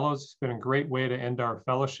our fellows. It's been a great way to end our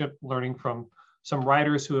fellowship, learning from some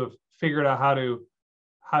writers who have figured out how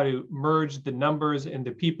to merge the numbers and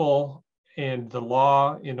the people and the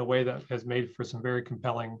law in a way that has made for some very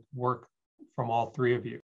compelling work from all three of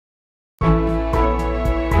you.